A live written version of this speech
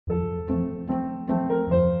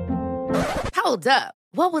Hold up.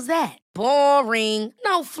 What was that? Boring.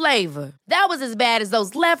 No flavor. That was as bad as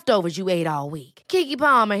those leftovers you ate all week. Keke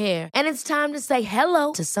Palmer here, and it's time to say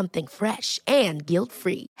hello to something fresh and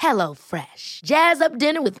guilt-free. Hello Fresh. Jazz up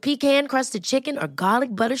dinner with pecan-crusted chicken or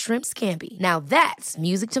garlic butter shrimp scampi. Now that's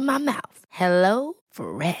music to my mouth. Hello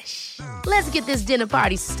Fresh. Let's get this dinner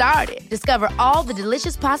party started. Discover all the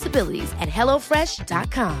delicious possibilities at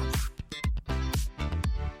hellofresh.com.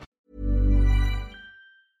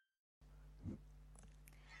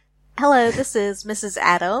 Hello, this is Mrs.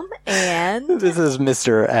 Adam, and... This is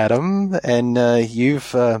Mr. Adam, and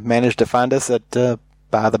you've managed to find us at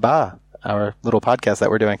By the Bar, our little podcast that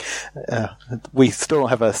we're doing. We still don't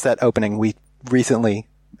have a set opening. We recently,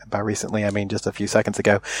 by recently I mean just a few seconds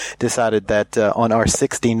ago, decided that on our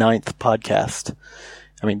 69th podcast,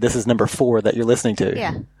 I mean this is number 4 that you're listening to.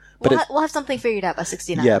 Yeah. But we'll have something figured out by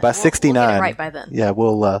 69. Yeah, by 69. We'll get it right by then. Yeah,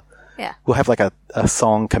 we'll have like a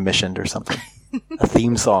song commissioned or something. A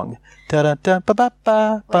theme song.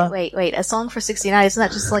 Da-da-da-ba-ba-ba. Wait. A song for 69, isn't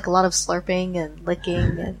that just like a lot of slurping and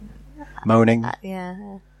licking and... Moaning.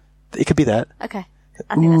 Yeah. It could be that. Okay.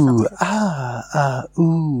 I think that sounds good.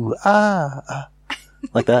 Ooh,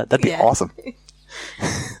 like that. That'd be awesome.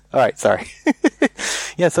 All right, sorry.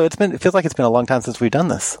 Yeah, so it feels like it's been a long time since we've done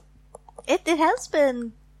this. It has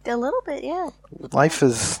been a little bit, yeah. Life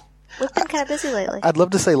is... We've been kind of busy lately. I'd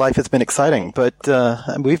love to say life has been exciting, but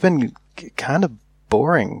we've been kind of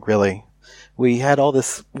boring, really. We had all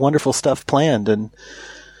this wonderful stuff planned, and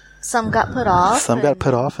some got put off. Some got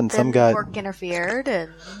put off, and some got... work interfered,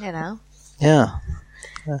 and, you know. Yeah.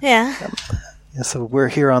 Yeah. Yeah, so we're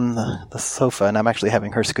here on the sofa, and I'm actually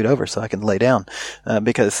having her scoot over so I can lay down,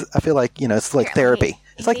 because I feel like, it's like therapy.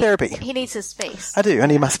 It's like therapy. He needs his space. I do. I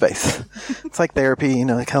need my space. It's like therapy, I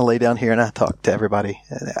kind of lay down here and I talk to everybody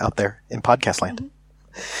out there in podcast land.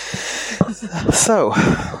 Mm-hmm. So,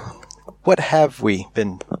 what have we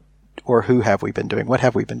been, or who have we been doing? What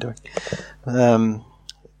have we been doing?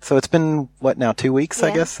 So it's been, 2 weeks,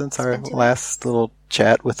 I guess, since our last little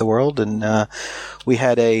chat with the world, and we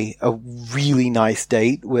had a really nice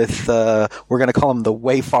date with, we're going to call them the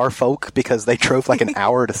Wayfar folk, because they drove like an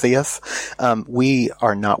hour to see us. We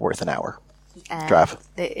are not worth an hour drive.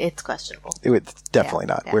 It's questionable. It's definitely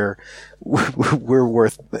not. Yeah. We're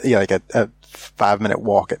worth like a 5-minute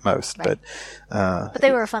walk at most, right. But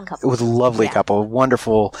they were a fun couple. It was a lovely couple,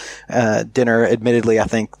 wonderful dinner. Admittedly, I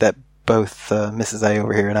think that both Mrs. A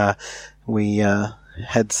over here and I, we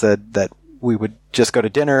had said that we would just go to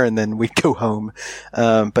dinner and then we'd go home.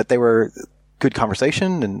 But they were good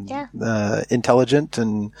conversation and intelligent,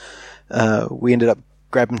 and we ended up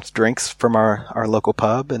grabbing drinks from our local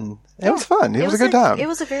pub, and it was fun. It was a good time. It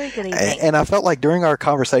was a very good evening. And I felt like during our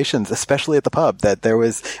conversations, especially at the pub, that there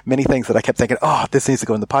was many things that I kept thinking, oh, this needs to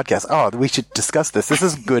go in the podcast. Oh, we should discuss this. This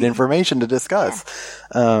is good information to discuss.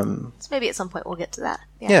 So maybe at some point we'll get to that.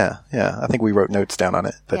 Yeah. I think we wrote notes down on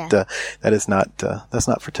it, but that is not that's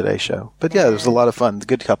not for today's show. But it was a lot of fun.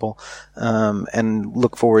 Good couple, and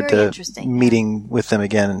look forward to meeting with them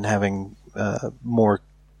again and having more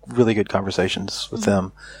really good conversations with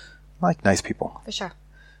them. Like nice people. For sure.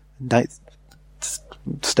 Nice.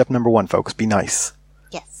 Step number 1, folks, be nice.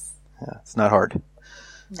 Yes. Yeah, it's not hard.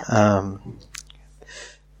 No.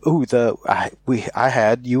 I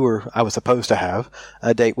was supposed to have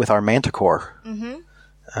a date with our Manticore.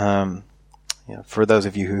 Mm-hmm. For those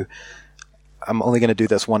of you who, I'm only going to do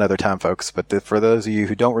this one other time, folks, but for those of you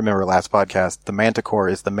who don't remember last podcast, the Manticore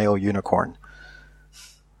is the male unicorn.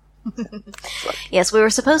 Yes, we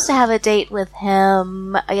were supposed to have a date with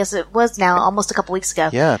him. I guess it was now almost a couple weeks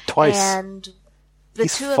ago. Yeah, twice. And the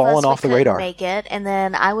He's two of fallen us off the couldn't radar. make it, and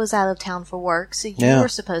then I was out of town for work, so you were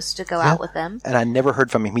supposed to go out with him. And I never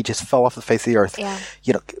heard from him. He just fell off the face of the earth. Yeah.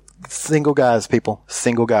 Single guys, people.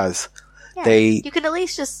 Single guys. Yeah. You can at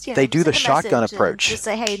least just they do the shotgun approach. Just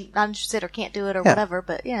say, hey, not interested or can't do it or whatever.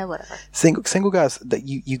 But whatever. Single guys. That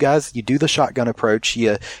you guys, you do the shotgun approach.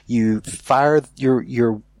 You fire your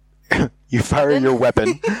your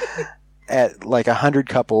weapon at like 100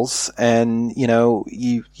 couples, and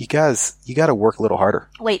you guys got to work a little harder.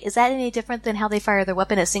 Wait, is that any different than how they fire their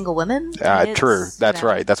weapon at single women? True. That's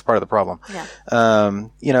right. That's part of the problem. Yeah.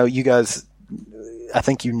 You guys, I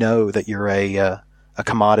think that you're a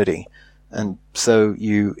commodity. And so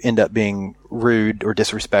you end up being rude or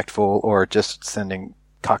disrespectful or just sending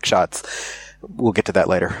cock shots. We'll get to that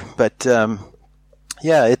later. But,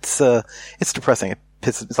 it's depressing.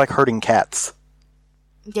 It's like hurting cats.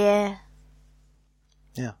 Yeah.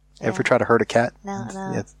 Yeah. Ever try to hurt a cat?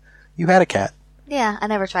 No. You had a cat. Yeah, I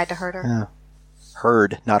never tried to hurt her. Yeah.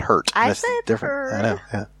 Herd, not hurt. I That's said different. herd. I know.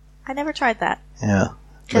 Yeah. I never tried that. Yeah.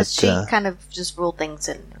 Because she kind of just ruled things,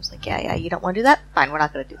 and it was like, yeah, you don't want to do that? Fine, we're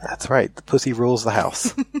not going to do that. That's right. The pussy rules the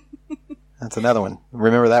house. That's another one.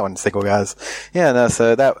 Remember that one, single guys. Yeah, no,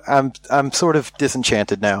 so that I'm sort of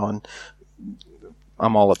disenchanted now, and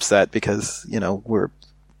I'm all upset because,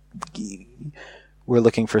 we're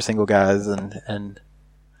looking for single guys and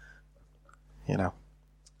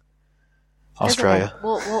Australia.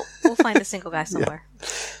 Okay. We'll find a single guy somewhere.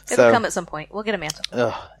 Yeah. It'll come at some point. We'll get him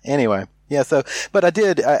answered. Anyway, yeah. So, but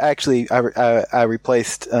I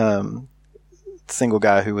replaced single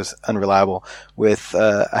guy who was unreliable with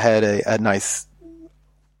I had a nice,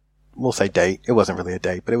 we'll say date. It wasn't really a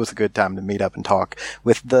date, but it was a good time to meet up and talk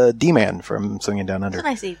with the D-Man from Swinging Down Under. It was a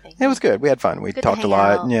nice evening. It was good. We had fun. We talked a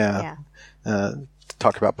lot. Out. Yeah.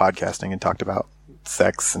 Talked about podcasting and talked about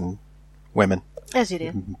sex and women. As you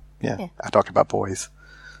do. Yeah. I talked about boys.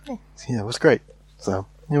 Yeah, it was great. So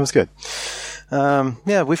it was good.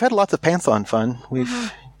 We've had lots of pants on fun.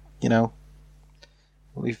 We've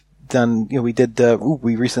done,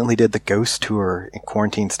 we recently did the ghost tour in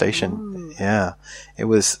Quarantine Station. Ooh. Yeah. It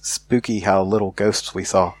was spooky how little ghosts we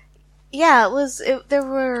saw. Yeah,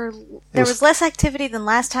 there was less activity than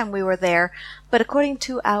last time we were there, but according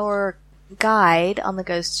to our guide on the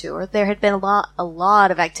ghost tour, there had been a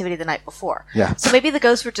lot of activity the night before. Yeah. So maybe the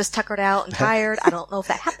ghosts were just tuckered out and tired. I don't know if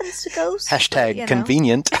that happens to ghosts. #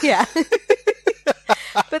 convenient. Yeah.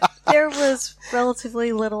 But there was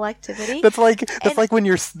relatively little activity. That's like when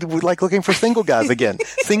you're like looking for single guys again.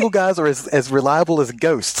 Single guys are as reliable as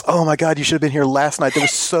ghosts. Oh my God, you should have been here last night. There were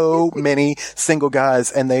so many single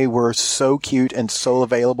guys, and they were so cute and so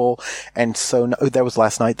available. And that was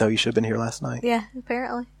last night, though. You should have been here last night. Yeah,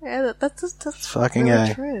 apparently. Yeah, that's fucking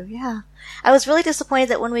really true. Yeah. I was really disappointed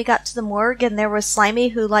that when we got to the morgue and there was Slimy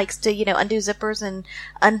who likes to, undo zippers and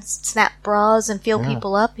unsnap bras and feel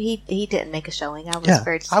people up, he didn't make a showing. I was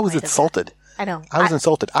very disappointed. I was insulted. I know. I was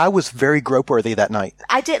insulted. I was very grope-worthy that night.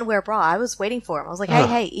 I didn't wear a bra. I was waiting for him. I was like,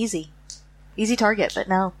 hey, easy. Easy target, but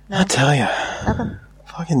no. I tell you. Nothing.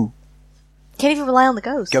 Fucking. Can't even rely on the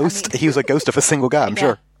ghost. He was a ghost of a single guy, I'm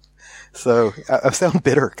sure. So, I sound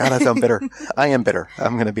bitter. God, I sound bitter. I am bitter.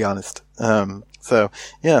 I'm going to be honest.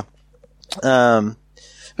 Yeah. But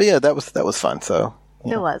yeah, that was fun. So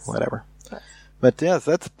it was whatever. But yeah,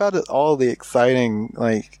 that's about it. All the exciting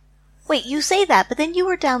Wait, you say that, but then you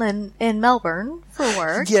were down in Melbourne for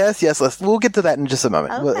work. Yes. We'll get to that in just a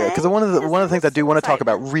moment. Because one of the things I do want to talk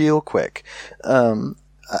about real quick,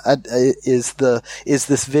 is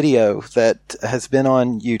this video that has been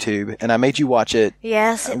on YouTube, and I made you watch it.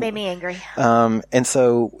 Yes, it made me angry. And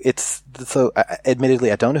so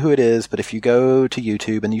admittedly, I don't know who it is, but if you go to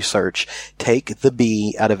YouTube and you search, take the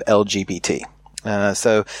B out of LGBT.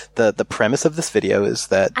 So the premise of this video is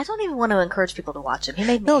that I don't even want to encourage people to watch it. He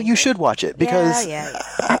made me No, angry. you should watch it because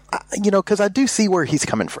because I do see where he's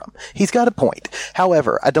coming from. He's got a point.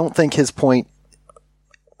 However, I don't think his point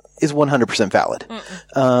is 100% valid.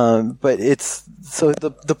 But it's so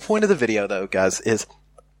the point of the video though, guys, is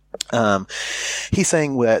he's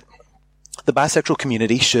saying that the bisexual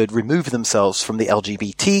community should remove themselves from the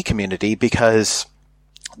LGBT community because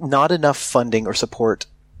not enough funding or support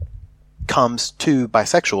comes to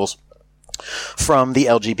bisexuals from the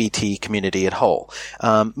LGBT community at whole.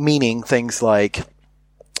 Meaning things like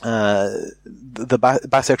the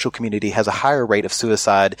bisexual community has a higher rate of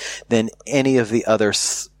suicide than any of the other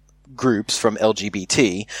groups from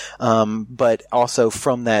LGBT, but also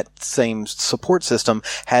from that same support system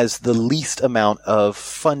has the least amount of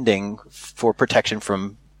funding for protection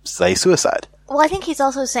from, say, suicide. Well, I think he's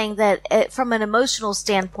also saying that from an emotional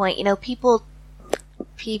standpoint, people,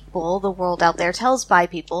 the world out there tells bi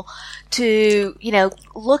people to,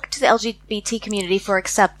 look to the LGBT community for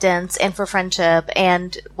acceptance and for friendship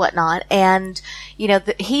and whatnot. And,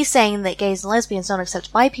 he's saying that gays and lesbians don't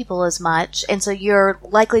accept bi people as much. And so you're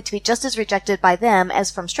likely to be just as rejected by them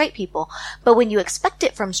as from straight people. But when you expect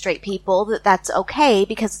it from straight people, that's okay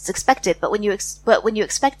because it's expected. But when you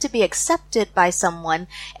expect to be accepted by someone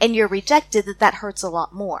and you're rejected, that hurts a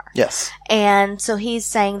lot more. Yes. And so he's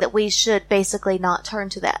saying that we should basically not turn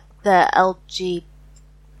to the LGBT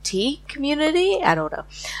community, I don't know,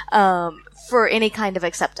 for any kind of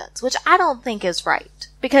acceptance, which I don't think is right.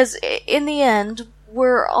 Because in the end,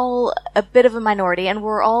 we're all a bit of a minority and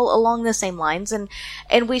we're all along the same lines and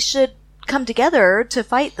we should come together to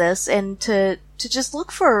fight this and to just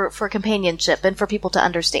look for companionship and for people to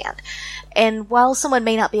understand. And while someone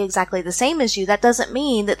may not be exactly the same as you, that doesn't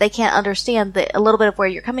mean that they can't understand a little bit of where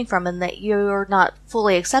you're coming from and that you're not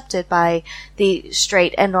fully accepted by the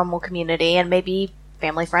straight and normal community and maybe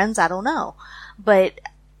family, friends, I don't know. But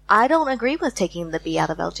I don't agree with taking the B out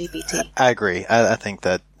of LGBT. I agree. I think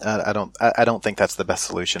that I don't think that's the best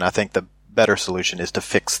solution. I think the better solution is to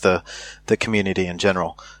fix the community in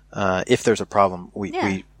general. If there's a problem,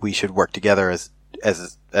 we should work together as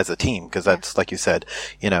a team, because that's like you said.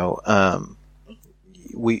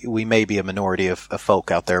 We may be a minority of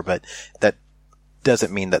folk out there, but that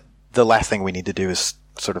doesn't mean that the last thing we need to do is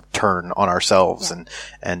sort of turn on ourselves, and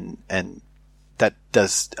that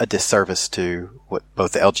does a disservice to what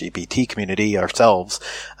both the LGBT community, ourselves,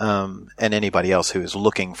 and anybody else who is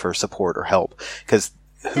looking for support or help. Because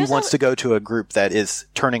who wants to go to a group that is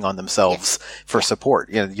turning on themselves for support?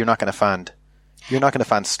 You're not going to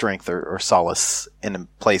find strength or solace in a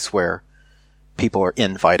place where people are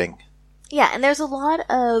infighting. Yeah, and there's a lot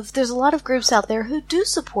of groups out there who do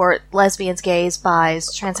support lesbians, gays,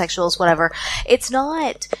 bis, transsexuals, whatever. It's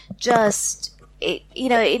not just,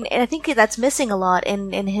 and I think that's missing a lot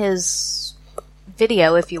in his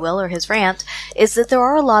video, if you will, or his rant, is that there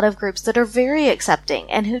are a lot of groups that are very accepting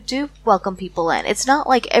and who do welcome people in. It's not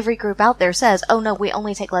like every group out there says, oh no, we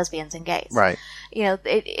only take lesbians and gays. Right.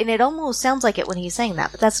 It almost sounds like it when he's saying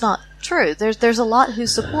that, but that's not true. There's a lot who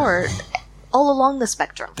support all along the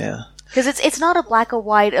spectrum. Yeah. Because it's not a black, a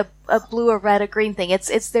white, a blue, a red, a green thing.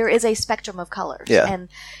 There is a spectrum of colors. Yeah. And,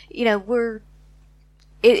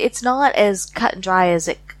 it's not as cut and dry as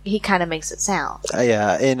he kind of makes it sound.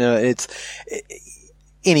 Yeah. And, it's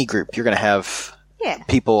any group, you're going to have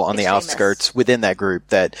people on the outskirts within that group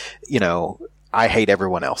that, I hate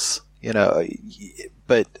everyone else,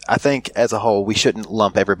 but I think as a whole, we shouldn't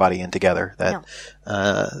lump everybody in together. That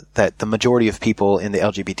the majority of people in the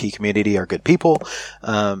LGBT community are good people,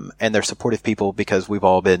 and they're supportive people, because we've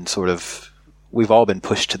all been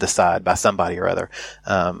pushed to the side by somebody or other.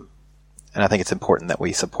 And I think it's important that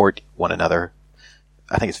we support one another.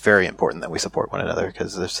 I think it's very important that we support one another,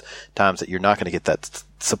 because there's times that you're not going to get that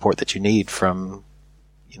support that you need from,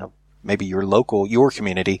 maybe your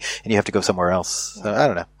community, and you have to go somewhere else. So I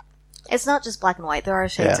don't know. It's not just black and white. There are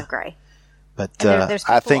shades of gray. But there's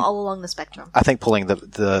people all along the spectrum. I think pulling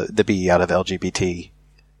the B out of LGBTQI,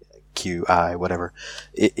 whatever,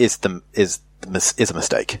 is a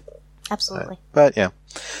mistake. Absolutely. But yeah.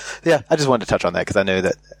 I just wanted to touch on that, because I know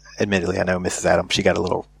that, admittedly, I know Mrs. Adams. She got a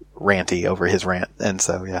little ranty over his rant, and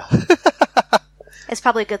so yeah. It's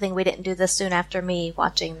probably a good thing we didn't do this soon after me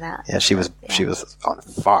watching that. Yeah, she was on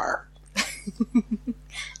fire.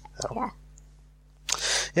 Yeah.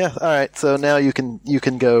 Yeah, all right. So now you can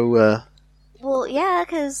go. Well, yeah,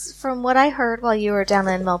 because from what I heard while you were down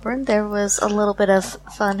in Melbourne, there was a little bit of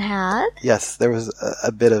fun had. Yes, there was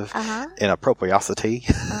a bit of inappropriosity.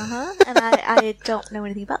 And I don't know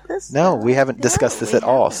anything about this. No, we haven't discussed this at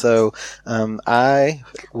all. So I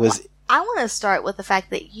want to start with the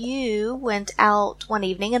fact that you went out one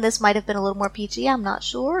evening, and this might have been a little more PG, I'm not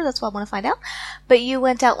sure, that's why I want to find out. But you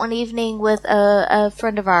went out one evening with a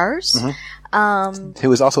friend of ours.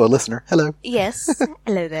 Who is also a listener. Hello. Yes.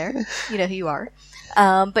 Hello there. You know who you are.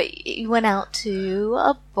 But you went out to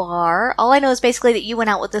a bar. All I know is basically that you went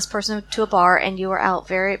out with this person to a bar, and you were out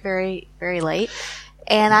very, very, very late.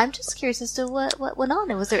 And I'm just curious as to what went on.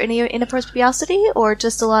 Was there any inappropriosity, or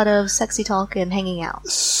just a lot of sexy talk and hanging out?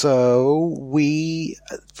 So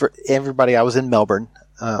for everybody, I was in Melbourne,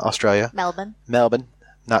 Australia. Melbourne,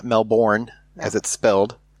 not Melbourne, as it's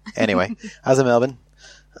spelled. Anyway, I was in Melbourne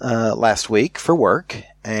last week for work,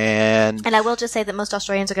 and I will just say that most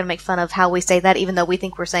Australians are going to make fun of how we say that, even though we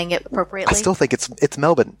think we're saying it appropriately. I still think it's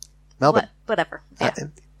Melbourne. Whatever. Yeah.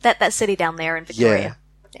 That city down there in Victoria. Yeah.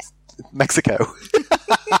 Mexico.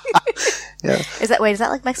 Yeah. Is that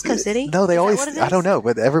like Mexico City? No, they always, I don't know,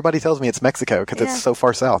 but everybody tells me it's Mexico because it's so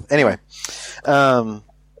far south. Anyway. So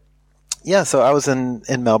I was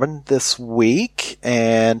in Melbourne this week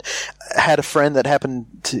and had a friend that happened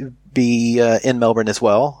to be in Melbourne as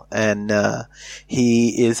well. And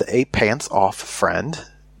he is a pants off friend.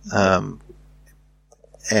 And,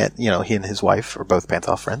 he and his wife are both pants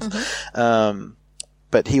off friends. Mm-hmm.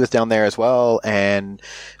 But he was down there as well, and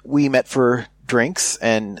we met for drinks,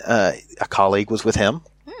 and a colleague was with him,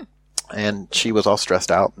 and she was all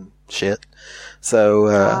stressed out and shit. So,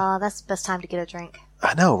 that's the best time to get a drink.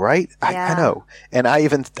 I know, right? I know. And I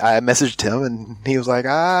messaged him, and he was like,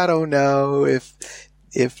 I don't know if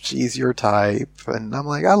she's your type. And I'm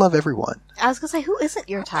like, I love everyone. I was going to say, who isn't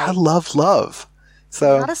your type? I love.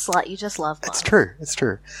 So, you're not a slut, you just love love. It's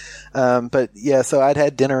true. But yeah, so I'd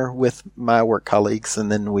had dinner with my work colleagues, and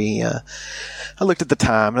then I looked at the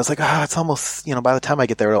time, and I was like, it's almost, by the time I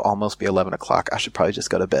get there, it'll almost be 11 o'clock. I should probably just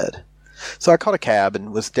go to bed. So I caught a cab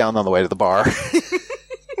and was down on the way to the bar.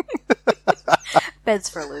 Beds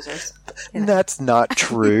for losers. That's not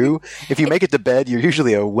true. If you make it to bed, you're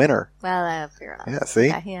usually a winner. Well, fair enough. Yeah, see?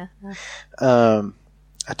 Yeah.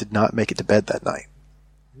 I did not make it to bed that night.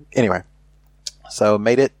 Anyway, so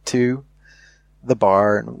made it to the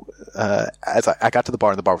bar, and as I got to the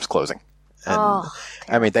bar, and the bar was closing. And,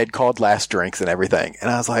 I mean, they'd called last drinks and everything, and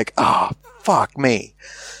I was like, "Oh, fuck me!"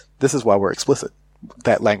 This is why we're explicit.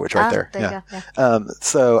 That language right there. There you go.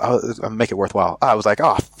 So I'll make it worthwhile. I was like,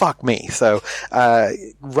 "Oh, fuck me!" So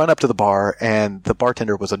run up to the bar, and the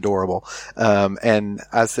bartender was adorable. And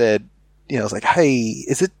I said, I was like, "Hey,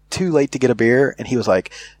 is it too late to get a beer?" And he was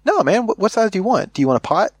like, "No, man. What size do you want? Do you want a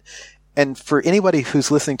pot?" And for anybody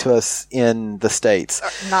who's listening to us in the States.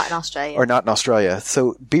 Or not in Australia.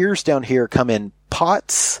 So beers down here come in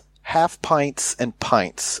pots, half pints, and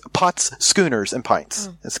pints. Pots, schooners, and pints.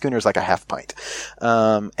 A schooner is like a half pint.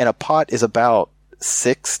 And a pot is about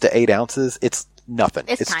 6 to 8 ounces. It's nothing.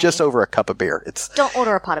 It's just over a cup of beer. Don't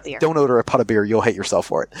order a pot of beer. Don't order a pot of beer. You'll hate yourself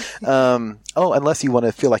for it. Unless you want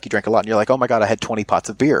to feel like you drank a lot and you're like, oh my God, I had 20 pots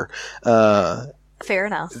of beer. Fair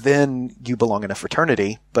enough. Then you belong in a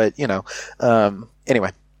fraternity. But,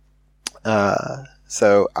 anyway.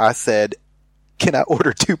 So I said, can I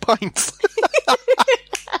order 2 pints?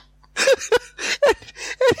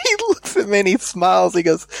 and he looks at me and he smiles. He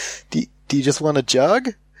goes, do you just want a jug?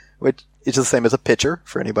 Which is the same as a pitcher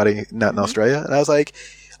for anybody not in Australia. And I was like,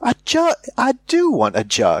 a jug? I do want a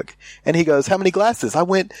jug. And he goes, how many glasses? I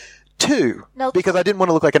went, 2. No, because I didn't want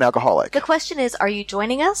to look like an alcoholic. The question is, are you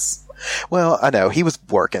joining us? Well, I know. He was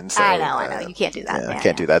working. So, I know. You can't do that. I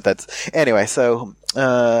can't do that. Anyway, so,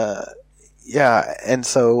 yeah. And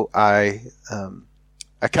so I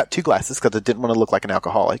got 2 glasses because I didn't want to look like an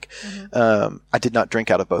alcoholic. I did not drink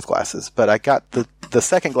out of both glasses, but I got the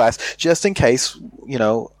second glass just in case,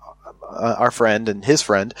 our friend and his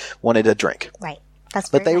friend wanted a drink. Right. That's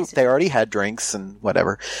but very nice. They already had drinks and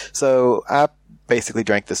whatever. So I basically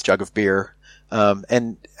drank this jug of beer.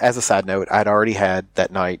 And as a side note, I'd already had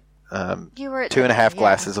that night, 2.5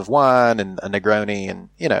 glasses of wine and a Negroni, and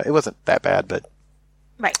it wasn't that bad, but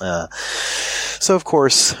right. So of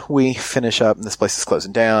course we finish up and this place is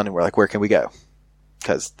closing down and we're like, where can we go?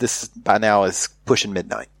 Because this by now is pushing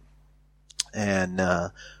midnight. And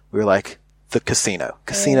we were like, the casino.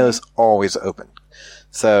 Casino's always open.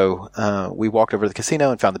 So we walked over to the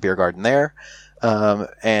casino and found the beer garden there.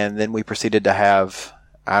 And then we proceeded to have,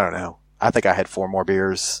 I don't know, I think I had 4 more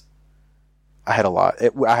beers. I had a lot.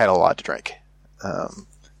 I had a lot to drink. I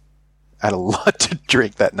had a lot to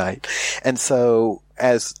drink that night. And so,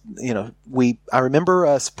 as, I remember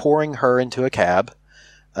us pouring her into a cab,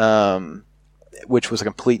 which was a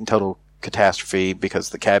complete and total catastrophe because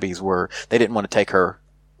the cabbies they didn't want to take her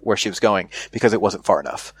where she was going because it wasn't far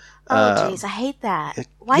enough. Oh, jeez, I hate that.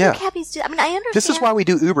 Why do cabbies do? I mean, I understand. This is why we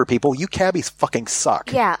do Uber, people. You cabbies fucking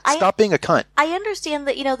suck. Yeah, stop being a cunt. I understand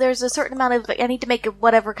that there's a certain amount of I need to make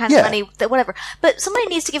whatever kind of money, whatever. But somebody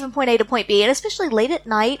needs to get from point A to point B, and especially late at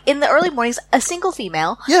night, in the early mornings, a single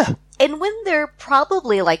female. Yeah. And when they're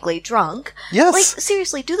probably likely drunk, yes.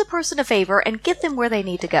 Seriously, do the person a favor and get them where they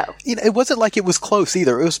need to go. It wasn't like it was close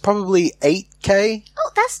either. It was probably 8K.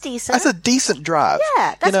 Oh, that's decent. That's a decent drive.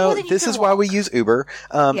 Yeah, that's more than you this can is why we use Uber.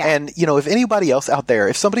 And if anybody else out there,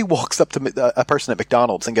 if somebody walks up to a person at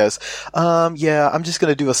McDonald's and goes, I'm just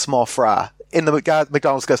going to do a small fry, and the guy at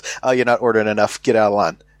McDonald's goes, oh, you're not ordering enough, get out of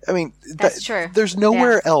line. I mean, that's true. There's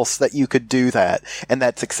nowhere else that you could do that, and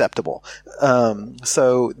that's acceptable.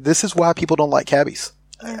 So this is why people don't like cabbies.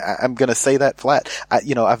 Yeah. I'm going to say that flat.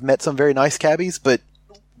 I've met some very nice cabbies, but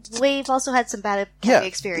we've also had some bad cabbie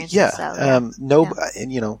experiences. Yeah. So, and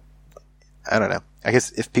I don't know. I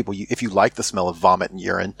guess if you like the smell of vomit and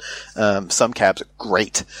urine, some cabs are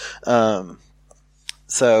great.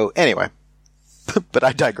 So anyway, but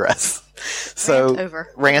I digress. So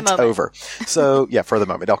rant over. So yeah, for the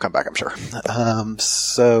moment, I'll come back, I'm sure.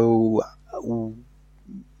 So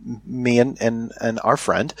me and our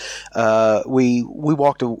friend, we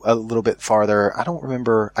walked a little bit farther. I don't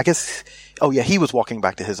remember. I guess. Oh yeah, he was walking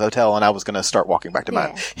back to his hotel, and I was going to start walking back to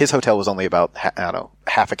mine. His hotel was only about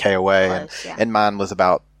half a K away, and mine was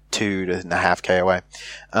about 2.5 K away.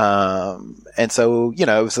 And so,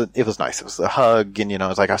 it was nice. It was a hug, and, I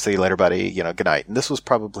was like, I'll see you later, buddy, good night. And this was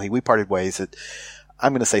probably, we parted ways at,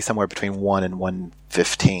 I'm going to say somewhere between 1 and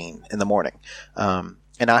 1:15 in the morning.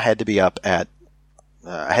 And I had to be up at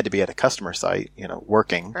a customer site,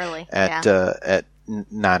 working early at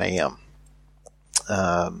 9 a.m.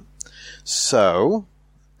 So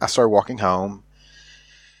I started walking home.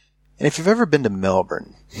 And if you've ever been to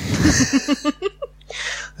Melbourne,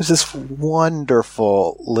 there's this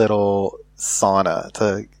wonderful little sauna. It's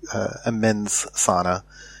a men's sauna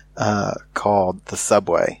called the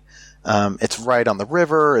Subway. It's right on the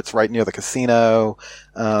river. It's right near the casino.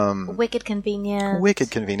 Wicked convenient.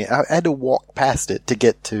 Wicked convenient. I had to walk past it to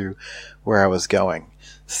get to where I was going.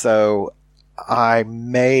 So I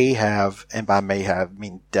may have, and by may have, I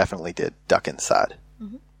mean definitely did, duck inside.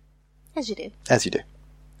 Mm-hmm. As you do. As you do.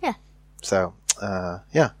 Yeah. So,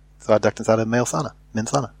 yeah. So I ducked inside a men's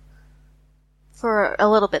sauna. For a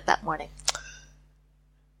little bit that morning.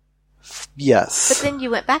 Yes. But then you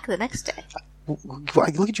went back the next day.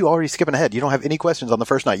 Look at you already skipping ahead. You don't have any questions on the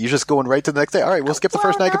first night. You're just going right to the next day. All right, we'll skip the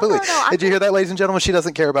first night completely. No, Did you hear that, ladies and gentlemen? She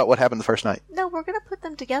doesn't care about what happened the first night. No, we're going to put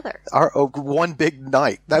them together. One big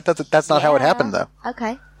night. That's not how it happened, though.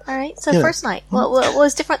 Okay. All right. So first night. What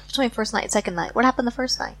was different between first night and second night? What happened the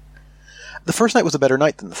first night? The first night was a better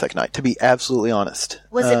night than the second night, to be absolutely honest.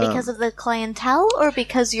 Was it because of the clientele or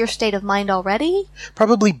because your state of mind already?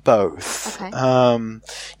 Probably both. Okay.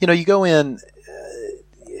 You go in,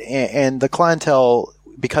 and the clientele,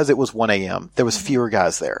 because it was 1 a.m., there was fewer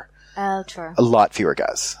guys there. Oh, true. A lot fewer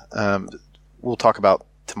guys. We'll talk about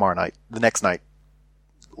tomorrow night, the next night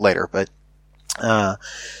later, but,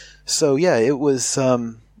 so yeah, it was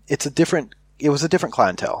a different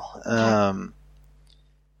clientele.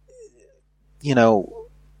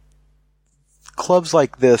 Clubs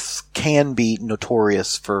like this can be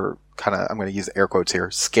notorious for kind of, I'm going to use air quotes here,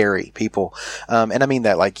 scary people. And I mean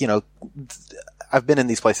that, I've been in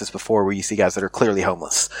these places before where you see guys that are clearly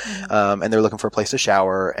homeless, and they're looking for a place to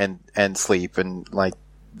shower and sleep, and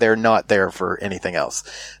they're not there for anything else.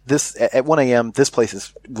 This, at 1 a.m., this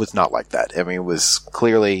place was not like that. I mean, it was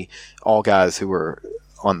clearly all guys who were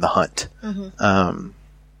on the hunt. Mm-hmm.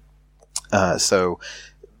 So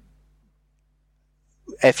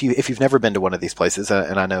if you've never been to one of these places,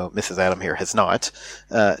 and I know Mrs. Adam here has not,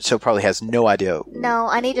 so probably has no idea. No,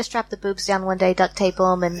 I need to strap the boobs down one day, duct tape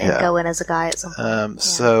them, and go in as a guy at some point.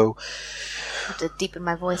 So I have to deepen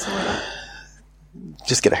my voice a little.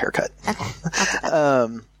 Just get a haircut. Okay. I'll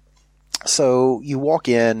do that. So you walk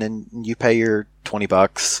in and you pay your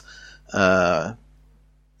 $20,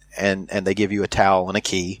 and they give you a towel and a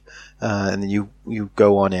key, and then you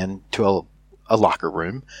go on in to a locker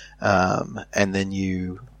room, and then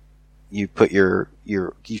you put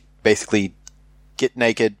you basically get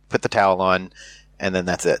naked, put the towel on, and then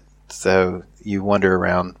that's it. So you wander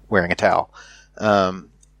around wearing a towel.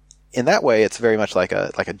 In that way, it's very much like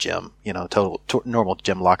a gym, normal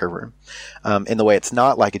gym locker room. In the way it's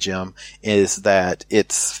not like a gym is that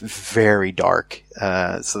it's very dark.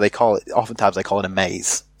 So oftentimes they call it a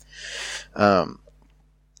maze.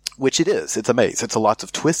 Which it is. It's a maze. It's lots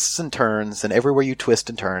of twists and turns, and everywhere you twist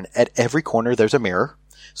and turn, at every corner there's a mirror,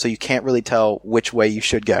 so you can't really tell which way you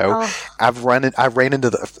should go. Oh. I ran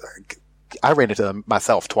into them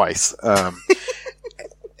myself twice.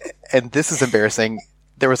 And this is embarrassing.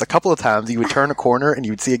 There was a couple of times you would turn a corner and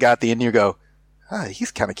you would see a guy at the end and you go,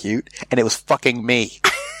 he's kind of cute. And it was fucking me.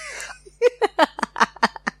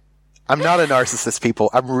 I'm not a narcissist, people.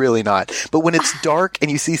 I'm really not. But when it's dark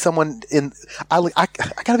and you see someone I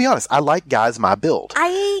gotta be honest. I like guys my build.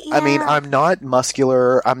 I mean, I'm not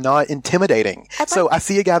muscular. I'm not intimidating. So I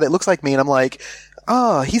see a guy that looks like me and I'm like,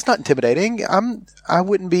 oh, he's not intimidating. I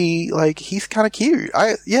wouldn't be like, he's kind of cute.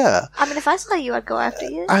 Yeah. I mean, if I saw you, I'd go after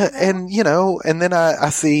you. And then I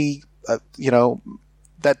see,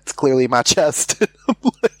 that's clearly my chest. I'm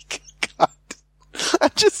like, God, I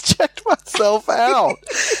just checked myself out.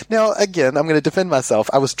 Now, again, I'm going to defend myself.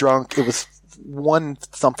 I was drunk. It was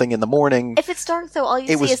 1-something in the morning. If it's dark, though, all you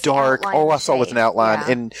see is the outline. It was dark. All I saw was an outline.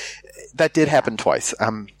 Yeah. And that did happen twice.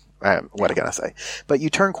 What can I say? But you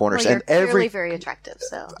turn corners, well, and clearly very attractive.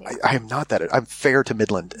 So yeah. I am not that. I'm fair to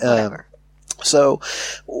Midland. Whatever. So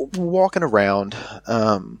walking around,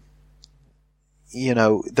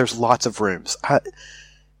 there's lots of rooms.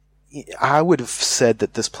 I would have said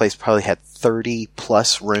that this place probably had 30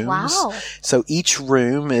 plus rooms. Wow. So each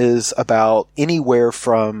room is about anywhere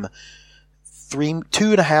from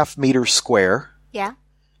 2.5 meters square. Yeah.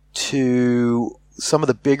 To some of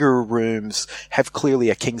the bigger rooms have clearly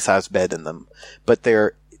a king size bed in them, but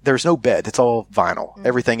there's no bed. It's all vinyl.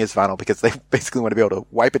 Everything is vinyl because they basically want to be able to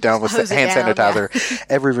wipe it down with hand sanitizer. Yeah.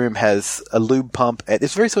 Every room has a lube pump.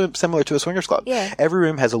 It's very similar to a swingers club. Yeah. Every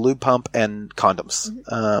room has a lube pump and condoms.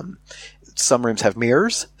 Mm-hmm. Some rooms have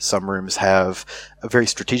mirrors. Some rooms have very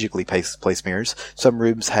strategically placed mirrors. Some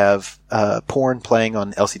rooms have porn playing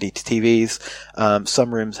on LCD TVs.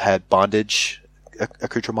 Some rooms had bondage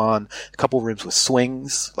accoutrement. A couple rooms with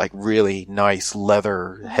swings, like really nice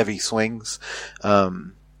leather heavy swings.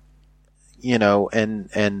 And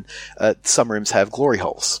some rooms have glory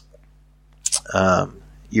holes. Do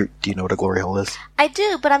you know what a glory hole is? I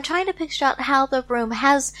do, but I'm trying to picture out how the room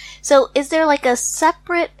has. So, is there like a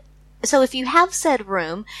separate So if you have said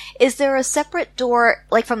room, is there a separate door,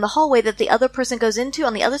 like from the hallway, that the other person goes into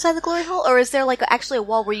on the other side of the glory hole, or is there like actually a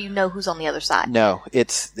wall where you know who's on the other side? No,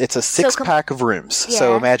 it's a 6-pack of rooms. Yeah.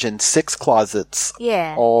 So imagine 6 closets,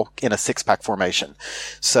 Yeah. all in a 6-pack formation.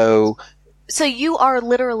 So you are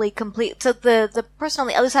literally complete. So the person on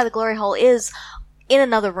the other side of the glory hole is in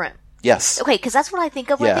another room. yes, Okay, because that's what I think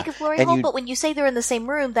of when I Yeah. think of glory And hole. you- But when you say they're in the same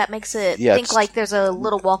room, that makes it Yeah, think it's- like there's a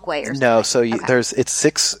little walkway or something. no. So you, Okay. it's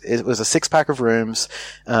 6. It was a 6-pack of rooms.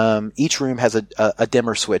 Each room has a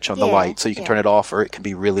dimmer switch on the Yeah, light, so you can yeah. turn it off, or it can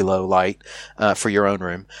be really low light for your own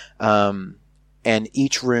room. And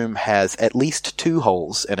each room has at least 2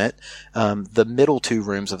 holes in it. The middle 2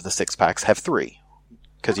 rooms of the 6-packs have 3.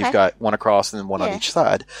 Because you've Okay. got one across and then one on Yeah. each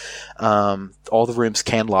side. All the rooms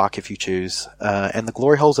can lock if you choose. And the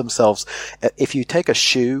glory holes themselves, if you take a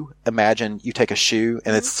shoe, imagine you take a shoe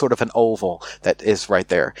and it's sort of an oval that is right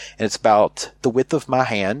there. And it's about the width of my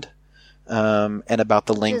hand, and about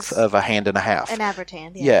the length Just of a hand and a half. An average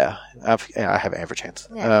hand. Yeah. Yeah, I have average hands.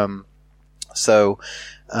 Yeah.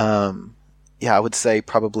 I would say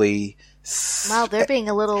probably Wow, they're being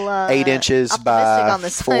a little 8 inches optimistic by on the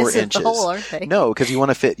 4 size of the inches. hole, aren't they? No, because you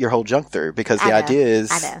want to fit your whole junk through. Because the I know. idea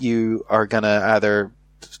is I know. you are gonna either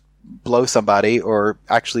blow somebody or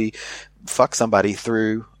actually fuck somebody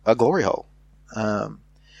through a glory hole.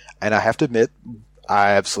 And I have to admit,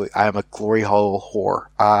 I am a glory hole whore.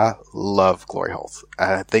 I love glory holes.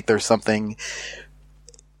 I think there's something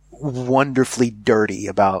wonderfully dirty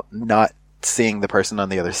about not seeing the person on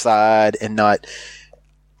the other side and not.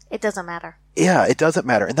 It doesn't matter. Yeah, it doesn't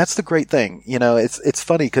matter. And that's the great thing. You know, it's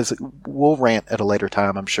funny because we'll rant at a later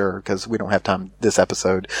time, I'm sure, because we don't have time this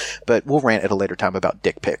episode, but we'll rant at a later time about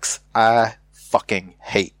dick pics. I fucking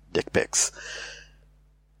hate dick pics.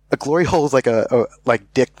 A glory hole is like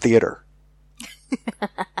like dick theater.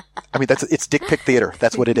 I mean, it's dick pic theater.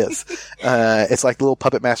 That's what it is. It's like the little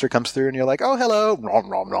puppet master comes through and you're like, oh, hello, rom,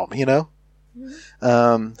 rom, rom, you know?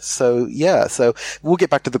 So we'll get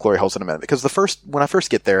back to the glory holes in a minute because when I first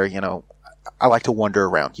get there, you know, I like to wander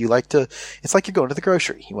around. It's like you're going to the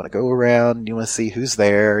grocery. You want to go around, you want to see who's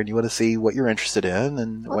there, and you want to see what you're interested in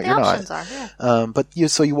and what the you're options not. are, yeah.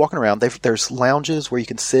 So you're walking around. There's lounges where you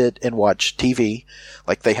can sit and watch TV.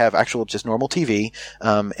 Like they have actual just normal TV,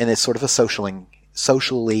 and it's sort of a socializing,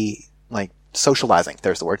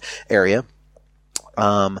 there's the word, area.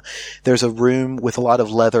 There's a room with a lot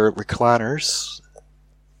of leather recliners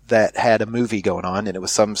that had a movie going on, and it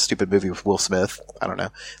was some stupid movie with Will Smith. I don't know.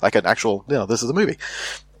 Like an actual, this is a movie,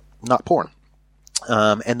 not porn.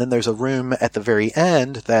 And then there's a room at the very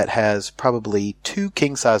end that has probably 2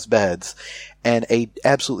 king-size beds and a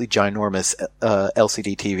absolutely ginormous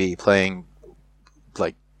LCD TV playing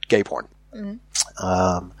like gay porn.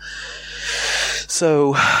 Mm-hmm.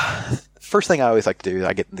 So first thing I always like to do,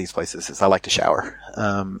 I get in these places, is I like to shower.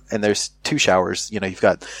 And there's 2 showers. You know, you've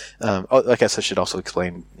got, I guess I should also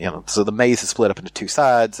explain, so the maze is split up into 2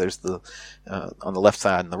 sides. There's on the left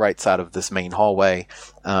side and the right side of this main hallway.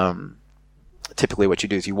 Typically what you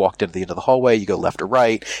do is you walk to the end of the hallway, you go left or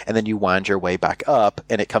right, and then you wind your way back up,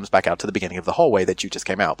 and it comes back out to the beginning of the hallway that you just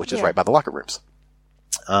came out, which is right by the locker rooms.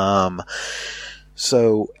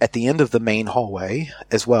 So at the end of the main hallway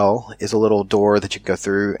as well is a little door that you can go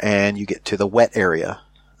through and you get to the wet area.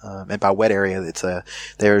 And by wet area,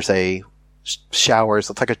 there's a showers.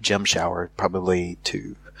 It's like a gym shower, probably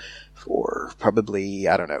 2, 4, probably,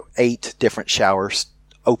 I don't know, 8 different showers,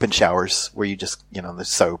 open showers where you just, there's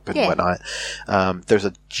soap and whatnot. There's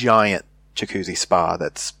a giant jacuzzi spa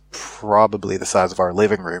that's probably the size of our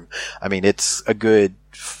living room. I mean, it's a good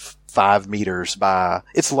 5 meters by,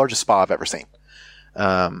 it's the largest spa I've ever seen.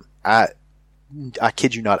 I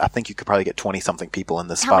kid you not, I think you could probably get 20 something people in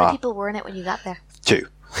this spa. How many people were in it when you got there? 2.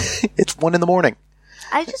 It's 1 in the morning.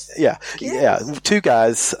 Yeah. 2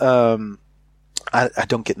 guys. I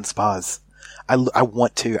don't get in spas. I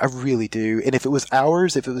want to. I really do. And if it was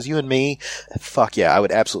ours, if it was you and me, fuck yeah, I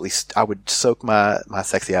would soak my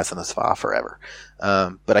sexy ass in a spa forever.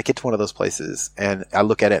 But I get to one of those places and I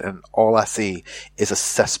look at it and all I see is a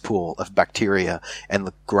cesspool of bacteria and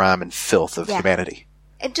the grime and filth of humanity.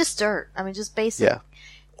 And just dirt. I mean, just basic. Yeah.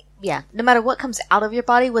 Yeah. No matter what comes out of your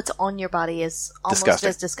body, what's on your body is almost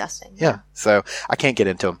as disgusting. Yeah. So I can't get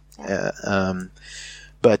into them.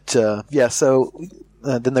 Yeah. So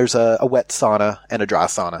then there's a wet sauna and a dry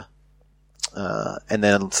sauna. And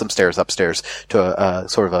then some stairs upstairs to a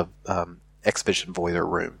sort of a exhibition voyeur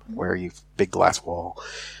room where you've big glass wall,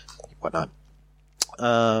 whatnot.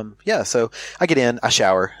 So I get in, I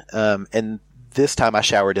shower, and this time I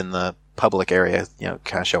showered in the public area,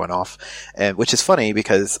 kind of showing off, and which is funny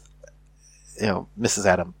because Mrs.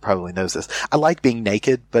 Adam probably knows this. I like being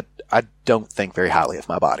naked, but I don't think very highly of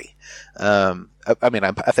my body. I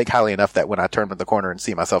think highly enough that when I turn in the corner and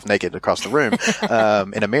see myself naked across the room,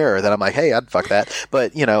 in a mirror, that I'm like, hey, I'd fuck that.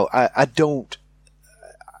 But,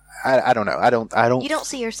 I don't know. I don't. You don't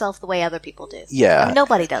see yourself the way other people do. Yeah. I mean,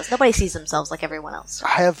 nobody does. Nobody sees themselves like everyone else.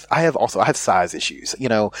 I have size issues.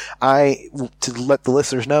 To let the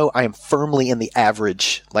listeners know, I am firmly in the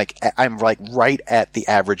average, I'm like right at the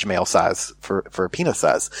average male size for a penis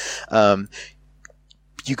size.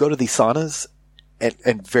 You go to these saunas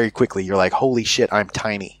and very quickly you're like, holy shit, I'm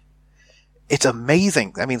tiny. It's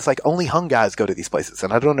amazing. I mean, it's like only hung guys go to these places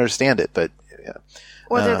and I don't understand it, but yeah.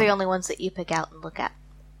 Or they're the only ones that you pick out and look at.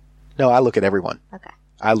 No, I look at everyone. Okay.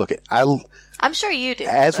 I'm sure you do.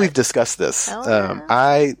 As we've discussed this,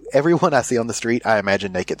 everyone I see on the street, I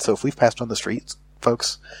imagine naked. So if we've passed on the streets,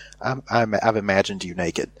 folks, I've imagined you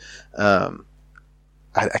naked. I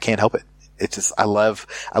can't help it. It's just, I love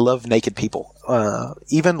naked people.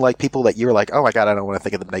 Even like people that you're like, oh my God, I don't want to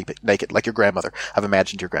think of them naked. Like your grandmother. I've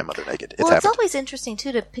imagined your grandmother naked. It's always interesting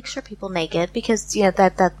too to picture people naked because,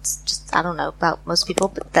 that's just, I don't know about most people,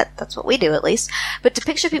 but that's what we do at least. But to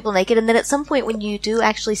picture people naked and then at some point when you do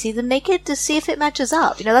actually see them naked, to see if it matches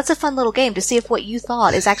up. That's a fun little game to see if what you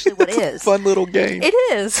thought is actually what is. Fun little game. It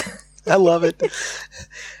is. I love it.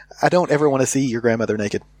 I don't ever want to see your grandmother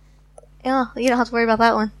naked. Yeah, you don't have to worry about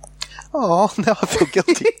that one. Oh, now I feel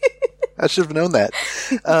guilty. I should have known that.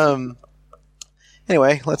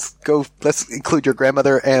 Anyway, let's include your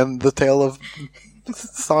grandmother and the tale of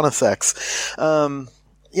sauna sex.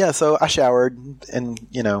 So I showered and,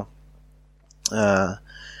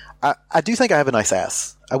 I do think I have a nice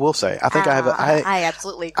ass. I will say. I think I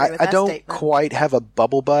absolutely agree with that I don't statement. quite have a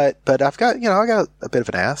bubble butt, but I've got, I got a bit of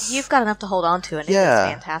an ass. You've got enough to hold on to and yeah,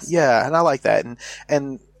 it's fantastic. Yeah, and I like that.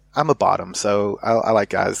 And I'm a bottom, so I like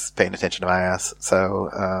guys paying attention to my ass. So,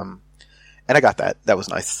 and I got that. That was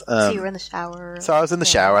nice. So you were in the shower. So I was in the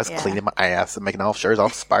shower. I was cleaning my ass and making all sure it's all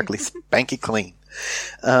sparkly, spanky clean.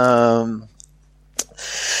 And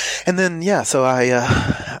then, so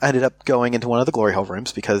I ended up going into one of the glory hole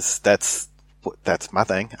rooms because that's my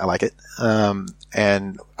thing. I like it.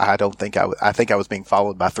 And I don't think I think I was being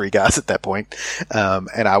followed by 3 guys at that point.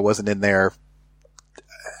 And I wasn't in there.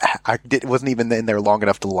 Wasn't even in there long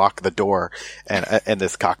enough to lock the door, and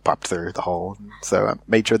this cock popped through the hole. So I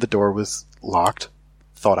made sure the door was locked.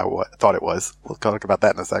 Thought it was. We'll talk about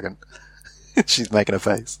that in a second. She's making a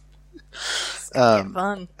face.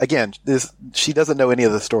 Fun. Again, she doesn't know any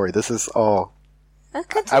of the story. This is all.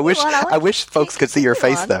 I wish folks could see your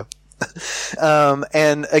face though.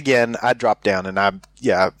 And again, I dropped down, and I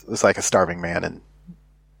was like a starving man, and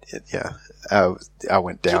I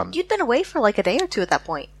went down. You'd been away for like a day or two at that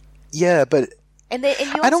point. Yeah, but and you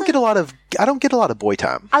also, I don't get a lot of boy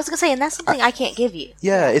time. I was gonna say, and that's something I can't give you.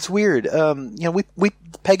 Yeah, it's weird. We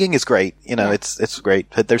pegging is great. It's great,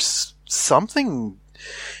 but there's something.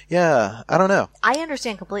 Yeah, I don't know. I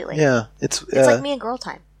understand completely. Yeah, it's like me and girl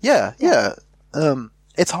time. Yeah.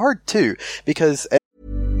 It's hard too because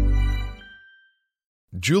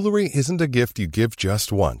jewelry isn't a gift you give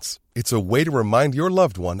just once. It's a way to remind your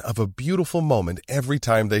loved one of a beautiful moment every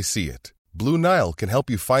time they see it. Blue Nile can help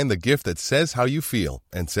you find the gift that says how you feel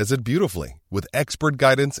and says it beautifully, with expert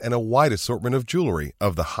guidance and a wide assortment of jewelry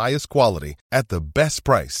of the highest quality at the best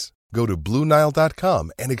price. Go to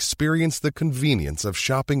BlueNile.com and experience the convenience of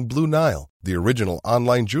shopping Blue Nile, the original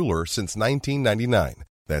online jeweler since 1999.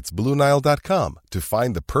 That's BlueNile.com to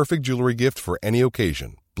find the perfect jewelry gift for any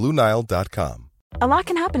occasion. BlueNile.com. A lot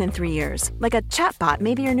can happen in 3 years, like a chatbot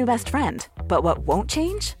may be your new best friend. But what won't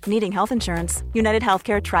change? Needing health insurance. United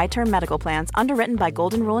Healthcare Tri-Term Medical Plans, underwritten by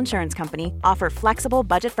Golden Rule Insurance Company, offer flexible,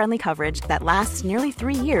 budget-friendly coverage that lasts nearly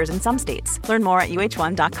 3 years in some states. Learn more at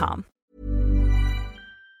UH1.com.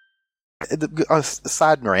 A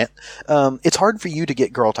side rant. It's hard for you to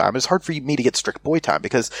get girl time. It's hard for me to get strict boy time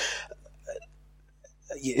because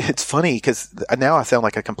it's funny because now I sound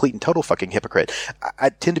like a complete and total fucking hypocrite. I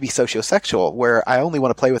tend to be sociosexual where I only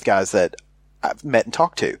want to play with guys that I've met and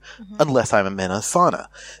talked to, unless I'm in a sauna.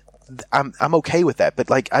 I'm okay with that, but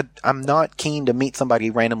I'm not keen to meet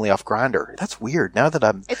somebody randomly off Grindr. That's weird. Now that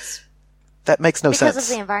that makes no sense. Because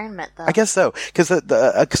of the environment, though. I guess so. Because a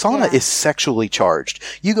sauna is sexually charged.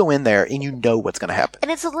 You go in there and you know what's going to happen. And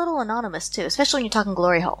it's a little anonymous, too, especially when you're talking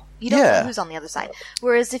glory hole. You don't know who's on the other side.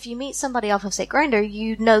 Whereas if you meet somebody off of, say, Grindr,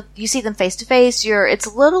 you see them face to face. It's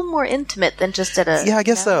a little more intimate than just at a... Yeah, I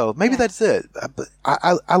guess so. Maybe that's it. But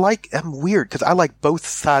I'm weird because I like both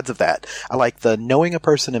sides of that. I like the knowing a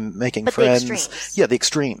person and making friends. The extremes. Yeah, the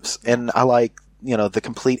extremes. And I like, the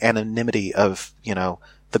complete anonymity of,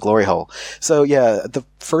 the glory hole. So yeah, the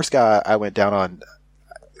first guy I went down on,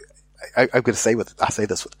 I'm going to say I say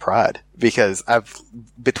this with pride, because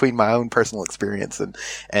between my own personal experience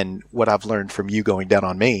and what I've learned from you going down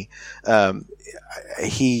on me,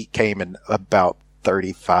 he came in about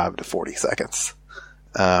 35 to 40 seconds.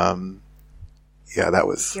 Yeah, that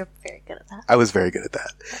was... You're very good at that. I was very good at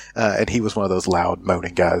that. And he was one of those loud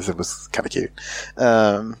moaning guys. It was kind of cute.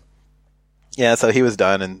 Yeah, so he was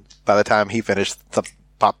done, and by the time he finished, pop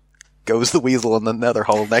goes the weasel in another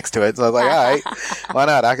hole next to it. So I was like, all right, why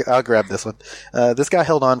not? I'll grab this one. This guy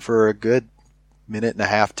held on for a good minute and a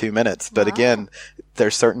half, 2 minutes. But again,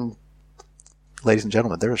 ladies and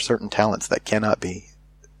gentlemen, there are certain talents that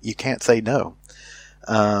you can't say no.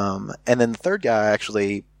 And then the third guy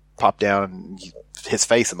actually popped down his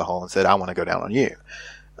face in the hole and said, I want to go down on you.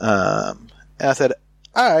 And I said,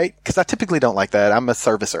 all right, because I typically don't like that. I'm a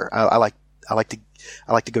servicer. I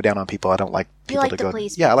like to go down on people. I don't like people to go.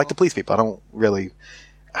 Please yeah, people. I like to please people. I don't really.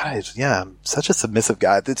 I'm such a submissive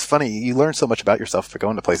guy. It's funny. You learn so much about yourself for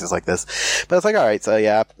going to places like this. But it's like, all right, so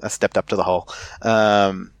yeah, I stepped up to the hole.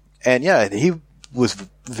 And yeah, he was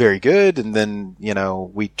very good. And then,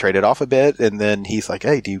 we traded off a bit. And then he's like,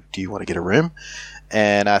 hey, do you want to get a room?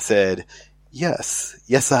 And I said,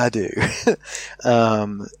 yes, I do.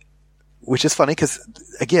 Which is funny because,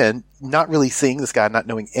 again, not really seeing this guy, not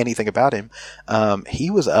knowing anything about him.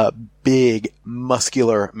 He was a big,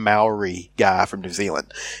 muscular Maori guy from New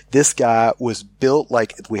Zealand. This guy was built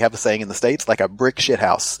like, we have a saying in the States, like a brick shit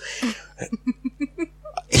house.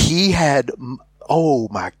 He had, oh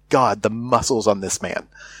my God, the muscles on this man.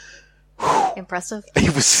 Impressive.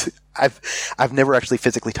 I've never actually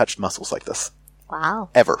physically touched muscles like this. Wow.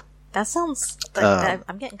 Ever. That sounds like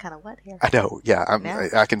I'm getting kind of wet here. I know. Yeah.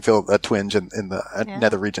 I can feel a twinge in the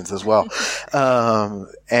nether regions as well.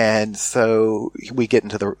 And so we get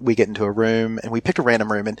into a room, and we picked a random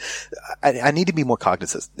room, and I need to be more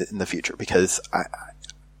cognizant in the future, because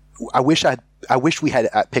I wish we had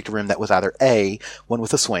picked a room that was either A, one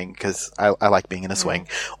with a swing, because I like being in a swing,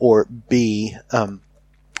 or B,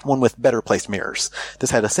 one with better placed mirrors.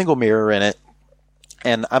 This had a single mirror in it.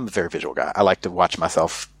 And I'm a very visual guy. I like to watch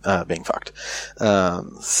myself being fucked. But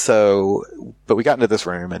we got into this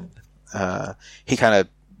room, and he kind of,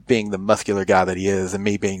 being the muscular guy that he is, and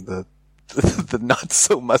me being the not